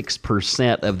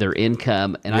 36% of their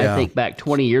income. And I think back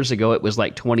 20 years ago, it was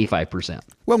like 25%.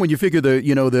 Well, when you figure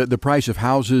the price of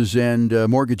houses and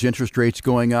mortgage interest rates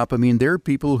going up, there are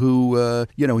people who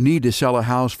need to sell a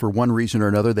house for one reason or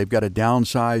another. They've got to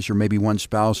downsize, or maybe one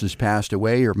spouse has passed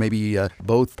away, or maybe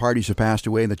both parties have passed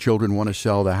away and the children want to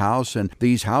sell the house. And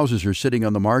these houses are sitting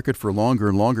on the market for longer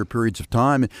and longer periods of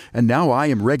time. And now I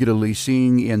am regularly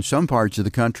seeing in some parts of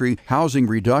the country housing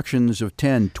reductions of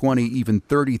 $10,000, $20,000, even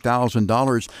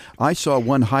 $30,000. I saw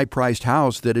one high-priced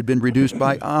house that had been reduced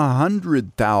by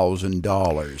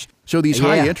 $100,000. So these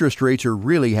high interest rates are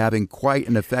really having quite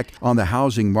an effect on the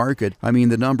housing market.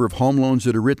 The number of home loans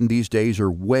that are written these days are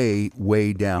way,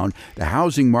 way down. The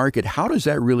housing market, how does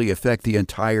that really affect the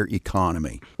entire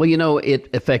economy? Well, it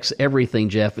affects everything,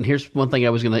 Jeff. And here's one thing I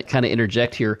was going to kind of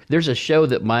interject here. There's a show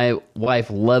that my wife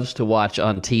loves to watch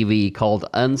on TV called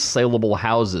Unsaleable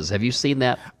Houses. Have you seen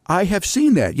that? I have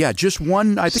seen that. Yeah, just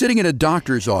one. I'm sitting in a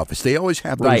doctor's office. They always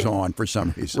have those on for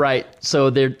some reason. Right. So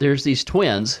there's these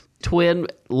twin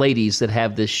ladies that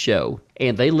have this show,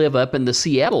 and they live up in the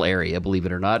Seattle area, believe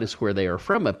it or not, is where they are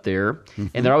from up there. Mm-hmm.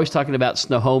 And they're always talking about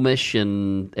Snohomish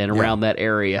and around that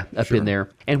area up in there.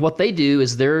 And what they do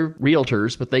is they're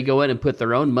realtors, but they go in and put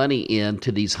their own money into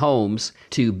these homes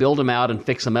to build them out and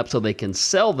fix them up so they can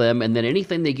sell them. And then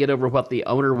anything they get over what the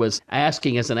owner was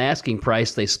asking as an asking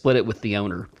price, they split it with the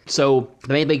owner. So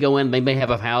they may go in, they may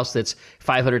have a house that's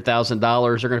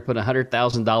 $500,000. They're going to put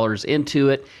 $100,000 into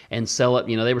it and sell it.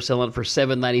 They were selling it for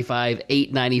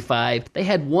 $795,000, $895,000. They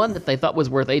had one that they thought was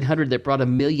worth $800,000 that brought $1.2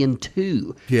 million.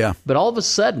 Yeah. But all of a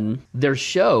sudden, their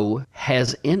show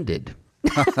has ended.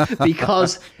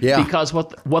 because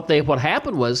what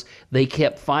happened was they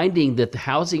kept finding that the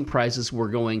housing prices were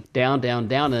going down,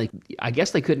 and I guess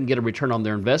they couldn't get a return on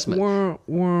their investment. And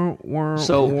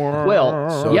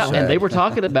they were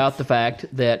talking about the fact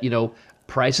that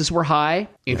prices were high,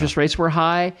 interest rates were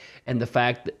high, and the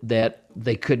fact that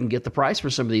they couldn't get the price for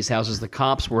some of these houses. The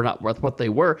comps were not worth what they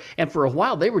were. And for a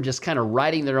while, they were just kind of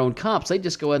writing their own comps. They'd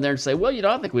just go in there and say, well,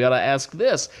 I think we ought to ask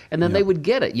this. And then they would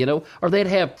get it, Or they'd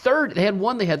have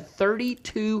they had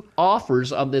 32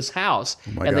 offers on this house.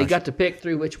 And they got to pick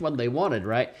through which one they wanted,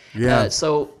 right? Yeah.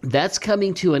 So that's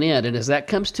coming to an end. And as that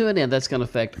comes to an end, that's going to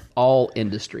affect all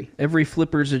industry. Every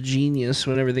flipper's a genius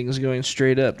when everything's going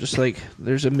straight up. Just like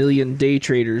there's a million day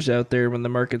traders out there when the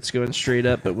market's going straight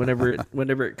up. But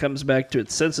whenever it comes back to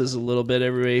its senses a little bit,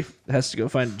 everybody has to go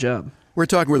find a job. We're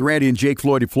talking with Randy and Jake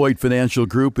Floyd of Floyd Financial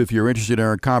Group. If you're interested in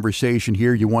our conversation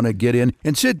here, you want to get in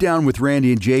and sit down with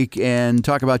Randy and Jake and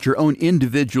talk about your own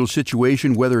individual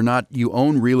situation, whether or not you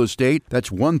own real estate,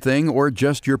 that's one thing, or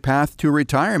just your path to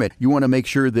retirement. You want to make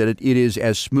sure that it is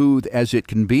as smooth as it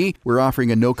can be. We're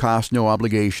offering a no cost, no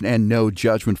obligation, and no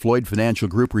judgment Floyd Financial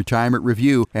Group Retirement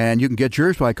Review. And you can get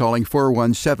yours by calling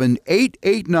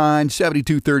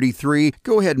 417-889-7233.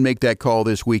 Go ahead and make that call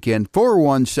this weekend,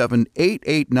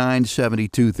 417-889-7233.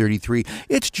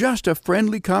 It's just a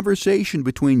friendly conversation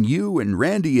between you and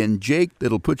Randy and Jake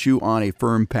that'll put you on a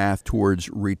firm path towards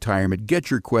retirement.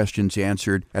 Get your questions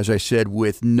answered, as I said,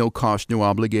 with no cost, no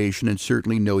obligation, and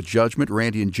certainly no judgment.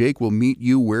 Randy and Jake will meet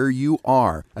you where you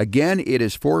are. Again, it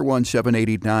is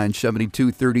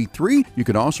 417-889-7233. You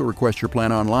can also request your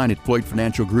plan online at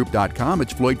FloydFinancialGroup.com.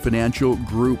 It's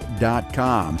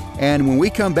FloydFinancialGroup.com. And when we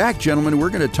come back, gentlemen,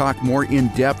 we're going to talk more in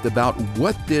depth about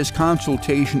what this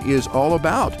consultation is all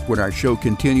about when our show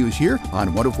continues here on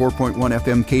 104.1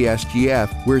 FM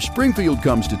KSGF, where Springfield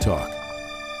comes to talk.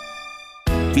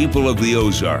 People of the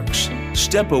Ozarks,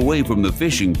 step away from the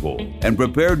fishing pole and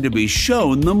prepare to be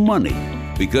shown the money,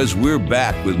 because we're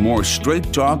back with more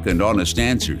straight talk and honest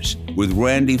answers with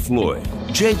Randy Floyd,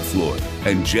 Jake Floyd,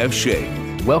 and Jeff Shea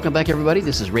Welcome back, everybody.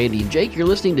 This is Randy and Jake. You're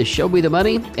listening to Show Me the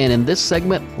Money. And in this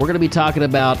segment, we're going to be talking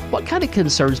about what kind of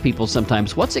concerns people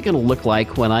sometimes. What's it going to look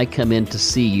like when I come in to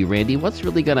see you, Randy? What's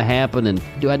really going to happen? And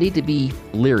do I need to be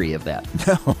leery of that?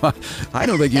 No, I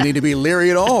don't think you need to be leery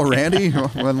at all, Randy,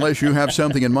 unless you have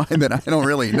something in mind that I don't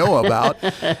really know about.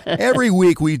 Every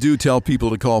week, we do tell people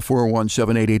to call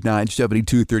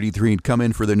 417-889-7233 and come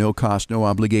in for the no cost, no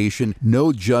obligation,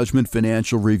 no judgment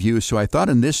financial review. So I thought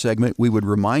in this segment, we would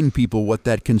remind people what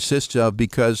that consists of,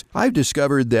 because I've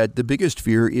discovered that the biggest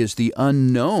fear is the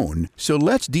unknown. So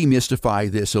let's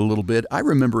demystify this a little bit. I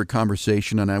remember a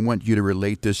conversation, and I want you to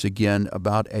relate this again,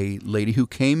 about a lady who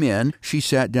came in. She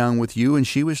sat down with you, and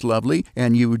she was lovely,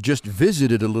 and you just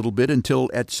visited a little bit until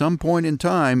at some point in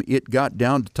time, it got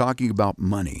down to talking about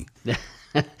money.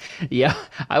 Yeah,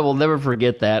 I will never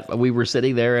forget that. We were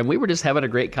sitting there and we were just having a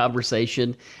great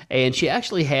conversation, and she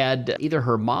actually had either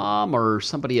her mom or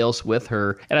somebody else with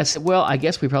her. And I said, well, I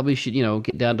guess we probably should,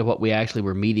 get down to what we actually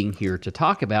were meeting here to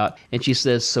talk about. And she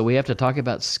says, so we have to talk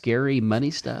about scary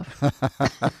money stuff?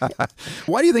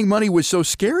 Why do you think money was so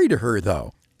scary to her,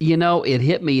 though? It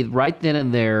hit me right then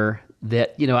and there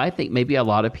that, I think maybe a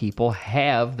lot of people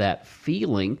have that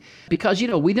feeling because,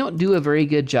 we don't do a very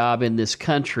good job in this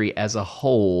country as a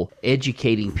whole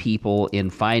educating people in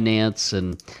finance.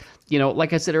 And,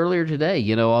 like I said earlier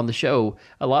today, on the show,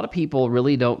 a lot of people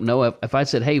really don't know. If I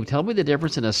said, hey, tell me the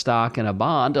difference in a stock and a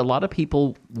bond, a lot of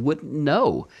people wouldn't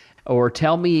know. Or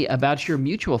tell me about your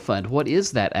mutual fund. What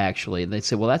is that actually? And they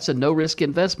say, well, that's a no-risk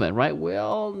investment, right?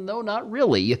 Well, no, not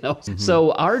really, Mm-hmm.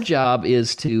 So our job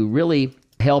is to really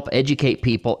help educate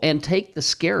people and take the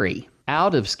scary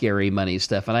out of scary money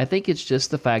stuff. And I think it's just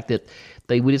the fact that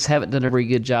we just haven't done a very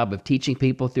good job of teaching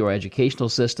people through our educational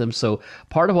system. So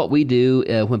part of what we do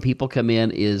when people come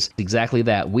in is exactly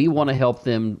that. We want to help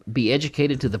them be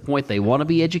educated to the point they want to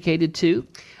be educated to.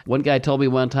 One guy told me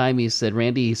one time, he said,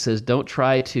 Randy, he says, don't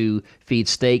try to feed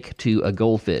steak to a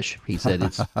goldfish. He said,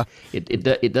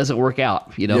 it doesn't work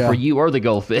out, for you or the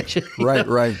goldfish.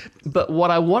 Right. But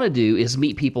what I want to do is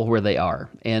meet people where they are.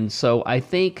 And so I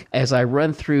think as I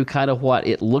run through kind of what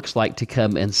it looks like to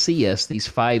come and see us, these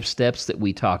 5 steps that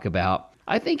we talk about,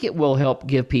 I think it will help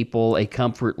give people a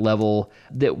comfort level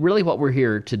that really what we're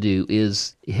here to do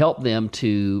is help them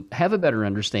to have a better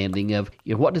understanding of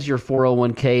what does your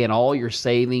 401k and all your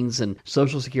savings and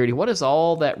Social Security, what does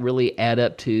all that really add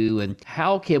up to, and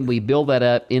how can we build that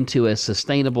up into a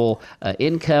sustainable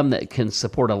income that can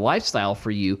support a lifestyle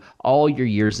for you all your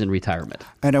years in retirement.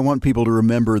 And I want people to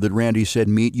remember that Randy said,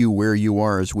 meet you where you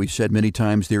are. As we've said many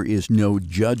times, there is no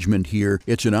judgment here.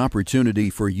 It's an opportunity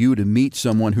for you to meet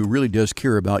someone who really does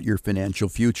care about your financial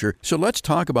future. So let's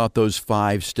talk about those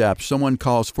 5 steps. Someone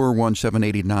calls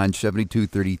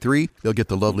 417-889-7233. They'll get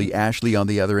the lovely Ashley on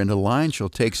the other end of the line. She'll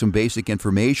take some basic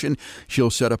information.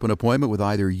 She'll set up an appointment with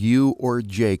either you or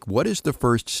Jake. What is the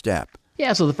first step?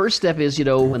 Yeah, so the first step is,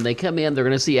 when they come in, they're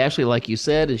going to see Ashley, like you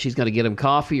said, and she's going to get them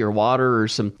coffee or water or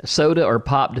some soda or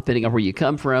pop, depending on where you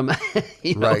come from,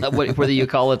 right. Whether you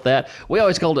call it that. We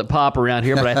always called it pop around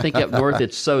here, but I think up north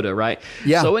it's soda, right?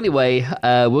 Yeah. So anyway,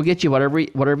 we'll get you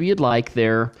whatever you'd like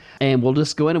there, and we'll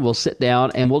just go in and we'll sit down,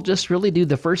 and we'll just really do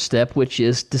the first step, which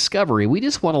is discovery. We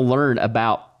just want to learn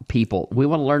about people. We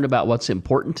want to learn about what's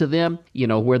important to them,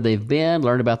 where they've been,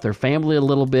 learn about their family a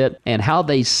little bit, and how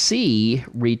they see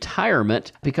retirement.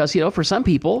 Because, for some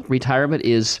people, retirement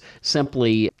is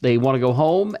simply they want to go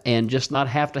home and just not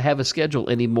have to have a schedule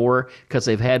anymore because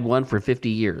they've had one for 50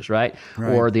 years, right?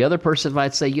 Or the other person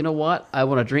might say, you know what, I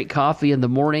want to drink coffee in the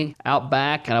morning out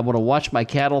back, and I want to watch my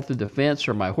cattle through the fence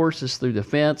or my horses through the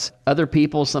fence.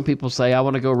 Some people say, I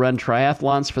want to go run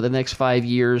triathlons for the next 5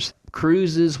 years.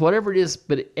 Cruises, whatever it is,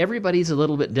 but everybody's a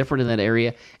little bit different in that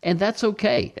area, and that's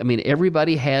okay. I mean,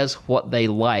 everybody has what they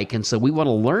like, and so we want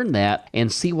to learn that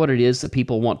and see what it is that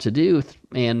people want to do.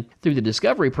 And through the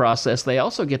discovery process, they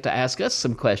also get to ask us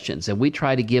some questions, and we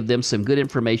try to give them some good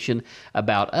information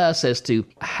about us as to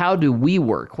how do we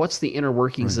work, what's the inner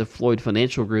workings of Floyd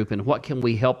Financial Group, and what can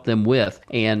we help them with.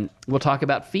 And we'll talk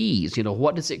about fees.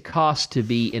 What does it cost to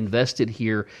be invested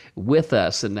here with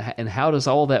us, and how does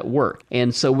all that work?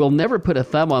 And so we'll never put a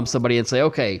thumb on somebody and say,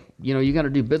 okay, you're going to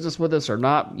do business with us or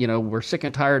not. We're sick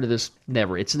and tired of this.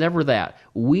 Never. It's never that.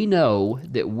 We know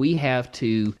that we have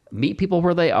to meet people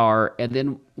where they are and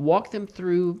then walk them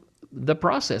through the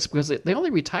process, because they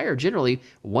only retire generally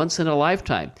once in a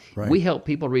lifetime. Right. We help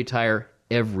people retire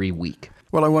every week.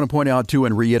 Well, I want to point out, too,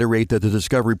 and reiterate that the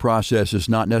discovery process is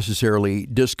not necessarily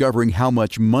discovering how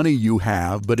much money you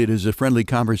have, but it is a friendly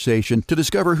conversation to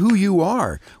discover who you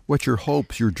are, what your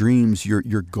hopes, your dreams,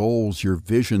 your goals, your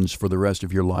visions for the rest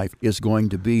of your life is going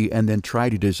to be, and then try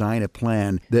to design a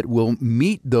plan that will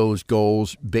meet those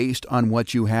goals based on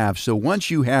what you have. So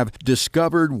once you have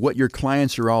discovered what your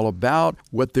clients are all about,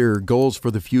 what their goals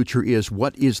for the future is,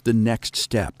 what is the next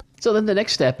step? So then the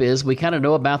next step is we kind of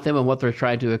know about them and what they're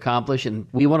trying to accomplish, and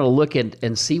we want to look at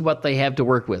and see what they have to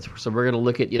work with. So we're going to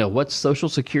look at, what's Social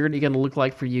Security going to look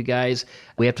like for you guys?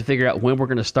 We have to figure out when we're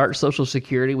going to start Social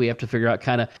Security. We have to figure out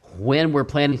kind of when we're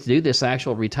planning to do this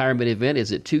actual retirement event.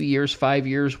 Is it 2 years, 5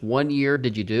 years, 1 year?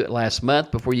 Did you do it last month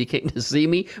before you came to see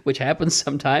me, which happens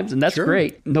sometimes, and that's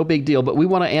great. No big deal. But we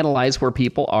want to analyze where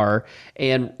people are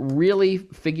and really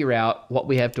figure out what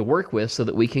we have to work with so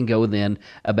that we can go then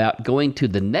about going to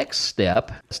the next step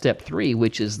 3,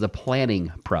 which is the planning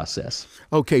process.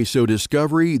 Okay, so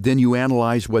discovery, then you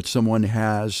analyze what someone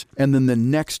has, and then the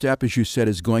next step, as you said,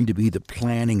 is going to be the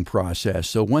planning process.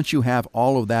 So once you have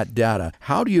all of that data,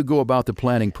 how do you go about the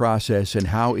planning process, and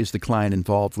how is the client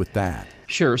involved with that?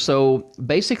 Sure. So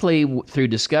basically, through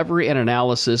discovery and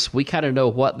analysis, we kind of know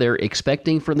what they're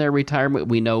expecting from their retirement.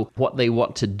 We know what they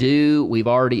want to do. We've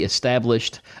already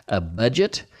established a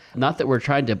budget. Not that we're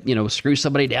trying to, screw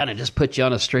somebody down and just put you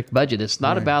on a strict budget. It's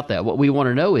not about that. What we want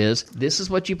to know is, this is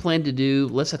what you plan to do.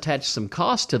 Let's attach some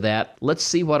cost to that. Let's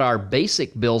see what our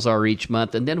basic bills are each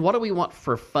month. And then what do we want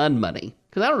for fun money?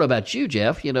 Because I don't know about you,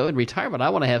 Jeff, in retirement, I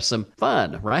want to have some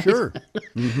fun, right? Sure.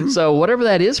 Mm-hmm. So whatever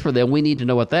that is for them, we need to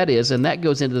know what that is, and that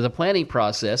goes into the planning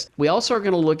process. We also are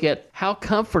going to look at how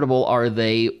comfortable are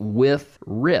they with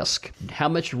risk? How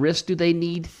much risk do they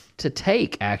need to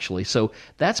take, actually? So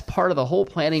that's part of the whole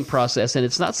planning process, and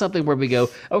it's not something where we go,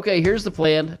 okay, here's the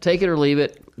plan, take it or leave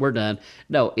it, we're done.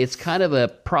 No, it's kind of a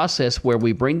process where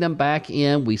we bring them back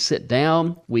in, we sit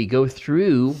down, we go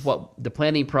through what the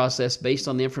planning process based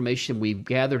on the information we've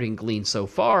gathered and gleaned so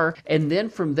far, and then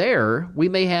from there, we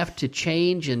may have to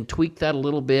change and tweak that a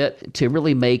little bit to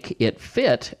really make it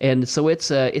fit. And so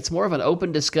it's more of an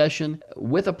open discussion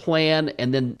with a plan,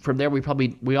 and then from there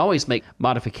we always make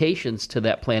modifications to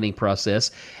that planning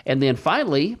process. And then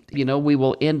finally, we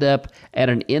will end up at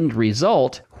an end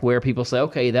result where people say,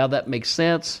 okay, now that makes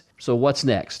sense. So what's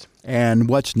next? And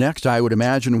what's next, I would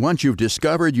imagine, once you've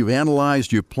discovered, you've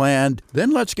analyzed, you've planned, then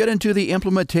let's get into the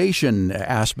implementation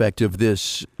aspect of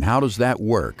this. How does that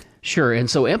work? Sure. And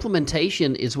so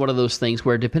implementation is one of those things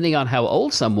where, depending on how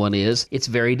old someone is, it's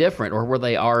very different, or where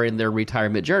they are in their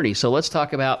retirement journey. So let's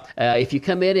talk about if you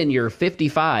come in and you're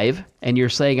 55 and you're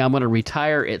saying, I'm going to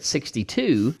retire at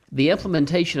 62, the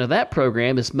implementation of that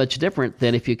program is much different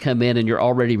than if you come in and you're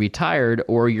already retired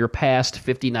or you're past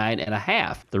 59 and a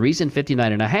half. The reason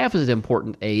 59 and a half is an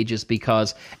important age is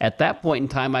because at that point in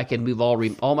time, I can move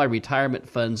all my retirement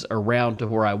funds around to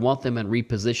where I want them and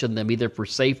reposition them either for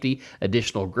safety,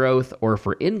 additional growth, or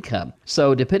for income.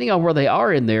 So depending on where they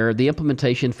are in there, the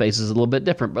implementation phase is a little bit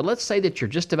different. But let's say that you're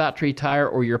just about to retire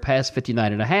or you're past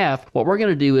 59 and a half. What we're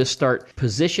going to do is start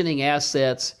positioning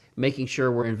assets, making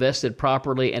sure we're invested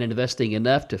properly and investing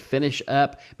enough to finish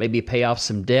up, maybe pay off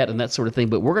some debt and that sort of thing.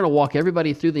 But we're going to walk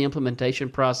everybody through the implementation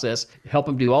process, help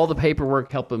them do all the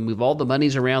paperwork, help them move all the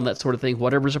monies around, that sort of thing,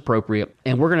 whatever's appropriate.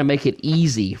 And we're going to make it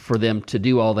easy for them to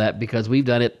do all that because we've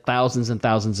done it thousands and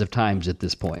thousands of times at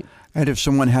this point. And if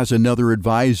someone has another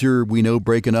advisor, we know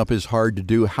breaking up is hard to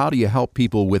do. How do you help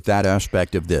people with that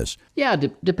aspect of this? Yeah,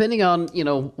 depending on,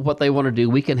 what they want to do,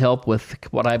 we can help with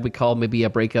what I would call maybe a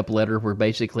breakup letter where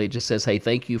basically it just says, hey,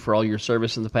 thank you for all your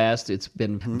service in the past. It's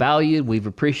been valued. We've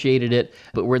appreciated it.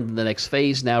 But we're in the next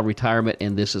phase now, retirement,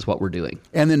 and this is what we're doing.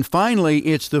 And then finally,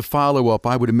 it's the follow-up.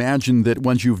 I would imagine that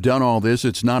once you've done all this,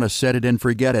 it's not a set it and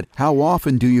forget it. How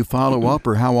often do you follow up,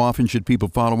 or how often should people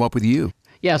follow up with you?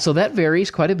 Yeah, so that varies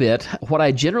quite a bit. What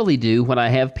I generally do when I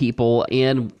have people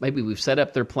in, maybe we've set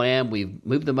up their plan, we've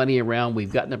moved the money around,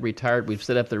 we've gotten them retired, we've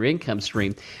set up their income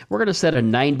stream, we're going to set a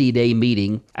 90-day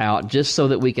meeting out just so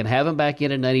that we can have them back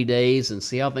in 90 days and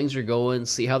see how things are going,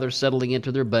 see how they're settling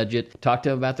into their budget, talk to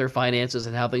them about their finances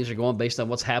and how things are going based on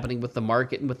what's happening with the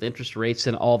market and with interest rates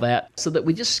and all that, so that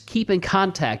we just keep in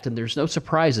contact and there's no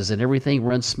surprises and everything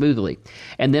runs smoothly.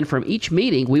 And then from each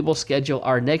meeting, we will schedule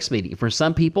our next meeting. For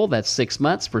some people, that's 6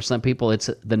 months. For some people, it's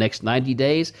the next 90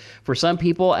 days. For some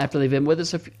people, after they've been with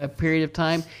us a period of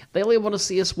time, they only want to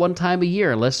see us one time a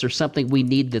year unless there's something we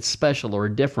need that's special or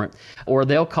different. Or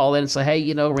they'll call in and say,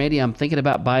 hey, Randy, I'm thinking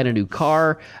about buying a new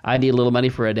car. I need a little money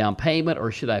for a down payment,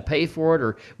 or should I pay for it?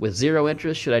 Or with zero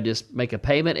interest, should I just make a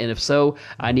payment? And if so,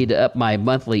 I need to up my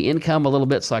monthly income a little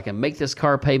bit so I can make this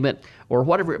car payment. or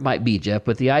whatever it might be, Jeff.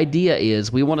 But the idea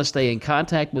is we want to stay in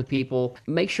contact with people,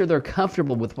 make sure they're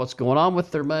comfortable with what's going on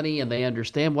with their money and they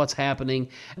understand what's happening.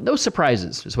 No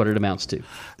surprises is what it amounts to.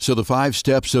 So the 5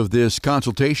 steps of this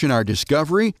consultation are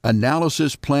discovery,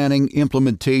 analysis, planning,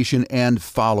 implementation, and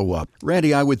follow-up.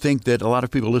 Randy, I would think that a lot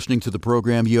of people listening to the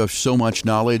program, you have so much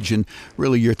knowledge and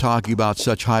really you're talking about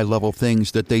such high-level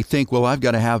things that they think, well, I've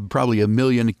got to have probably $1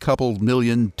 million, couple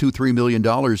million, $2-3 million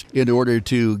in order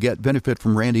to get benefit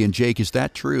from Randy and Jake. Is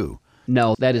that true?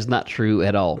 No, that is not true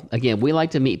at all. Again, we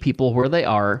like to meet people where they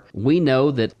are. We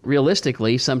know that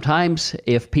realistically, sometimes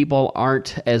if people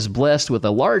aren't as blessed with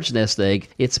a large nest egg,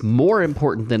 it's more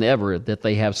important than ever that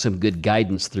they have some good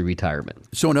guidance through retirement.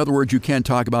 So in other words, you can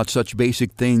talk about such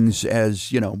basic things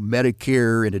as,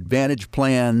 Medicare and Advantage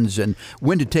plans and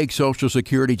when to take Social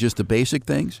Security, just the basic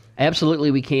things?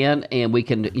 Absolutely we can, and we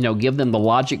can, give them the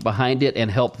logic behind it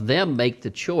and help them make the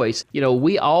choice.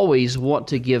 We always want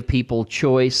to give people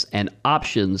choice and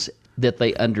options that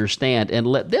they understand and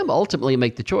let them ultimately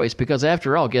make the choice because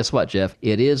after all, guess what, Jeff?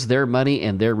 It is their money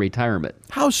and their retirement.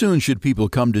 How soon should people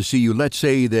come to see you? Let's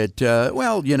say that,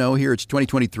 here it's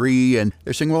 2023 and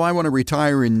they're saying, well, I want to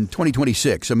retire in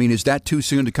 2026. I mean, is that too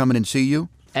soon to come in and see you?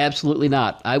 Absolutely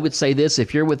not. I would say this,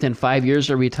 if you're within 5 years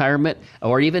of retirement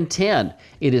or even 10,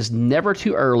 it is never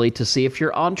too early to see if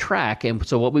you're on track. And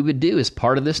so what we would do as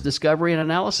part of this discovery and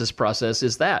analysis process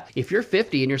is that if you're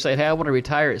 50 and you're saying, hey, I want to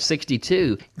retire at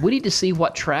 62, we need to see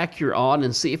what track you're on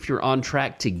and see if you're on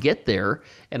track to get there.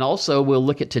 And also we'll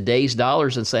look at today's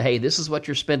dollars and say, hey, this is what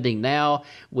you're spending now.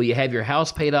 Will you have your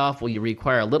house paid off? Will you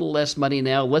require a little less money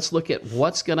now? Let's look at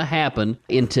what's going to happen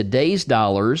in today's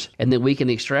dollars. And then we can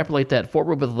extrapolate that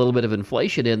forward with a little bit of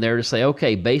inflation in there to say,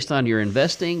 okay, based on your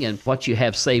investing and what you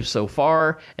have saved so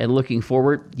far and looking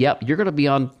forward, yep, you're going to be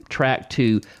on track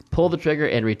to pull the trigger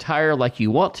and retire like you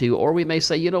want to. Or we may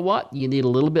say, you know what, you need a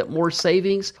little bit more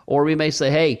savings. Or we may say,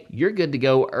 hey, you're good to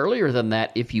go earlier than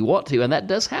that if you want to. And that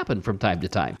does happen from time to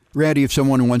time. Randy, if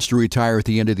someone wants to retire at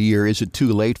the end of the year, is it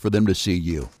too late for them to see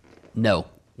you? No,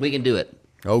 we can do it.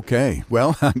 Okay.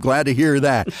 Well, I'm glad to hear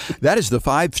that. That is the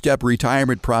 5-step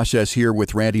retirement process here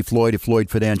with Randy Floyd of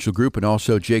Floyd Financial Group and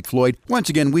also Jake Floyd. Once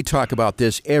again, we talk about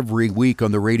this every week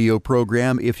on the radio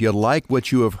program. If you like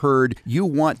what you have heard, you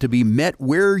want to be met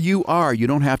where you are. You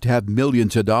don't have to have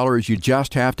millions of dollars. You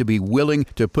just have to be willing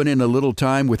to put in a little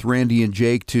time with Randy and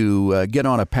Jake to get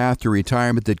on a path to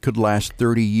retirement that could last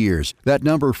 30 years. That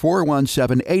number,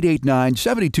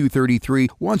 417-889-7233.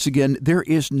 Once again, there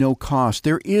is no cost.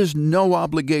 There is no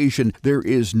obligation. There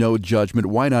is no judgment.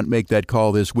 Why not make that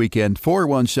call this weekend?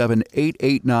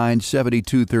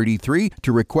 417-889-7233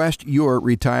 to request your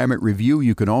retirement review.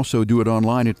 You can also do it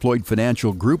online at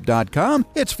floydfinancialgroup.com.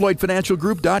 It's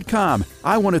floydfinancialgroup.com.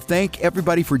 I want to thank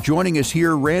everybody for joining us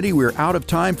here, Randy. We're out of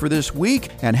time for this week,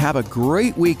 and have a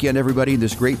great weekend, everybody, in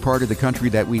this great part of the country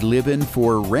that we live in.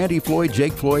 For Randy Floyd,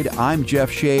 Jake Floyd, I'm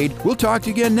Jeff Shade. We'll talk to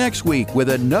you again next week with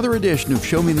another edition of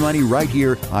Show Me the Money right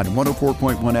here on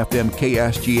 104.1 FM KSGF,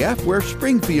 where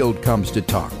Springfield comes to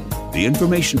talk. The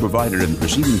information provided in the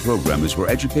preceding program is for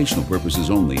educational purposes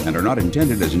only and are not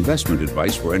intended as investment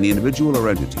advice for any individual or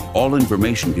entity. All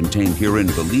information contained herein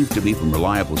believed to be from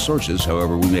reliable sources.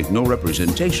 However, we make no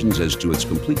representations as to its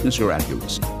completeness or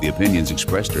accuracy. The opinions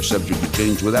expressed are subject to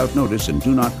change without notice and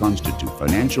do not constitute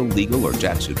financial, legal, or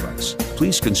tax advice.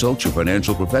 Please consult your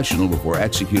financial professional before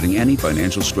executing any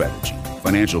financial strategy.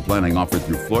 Financial planning offered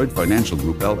through Floyd Financial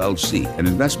Group, LLC, an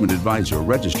investment advisor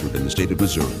registered in the state of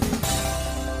Missouri.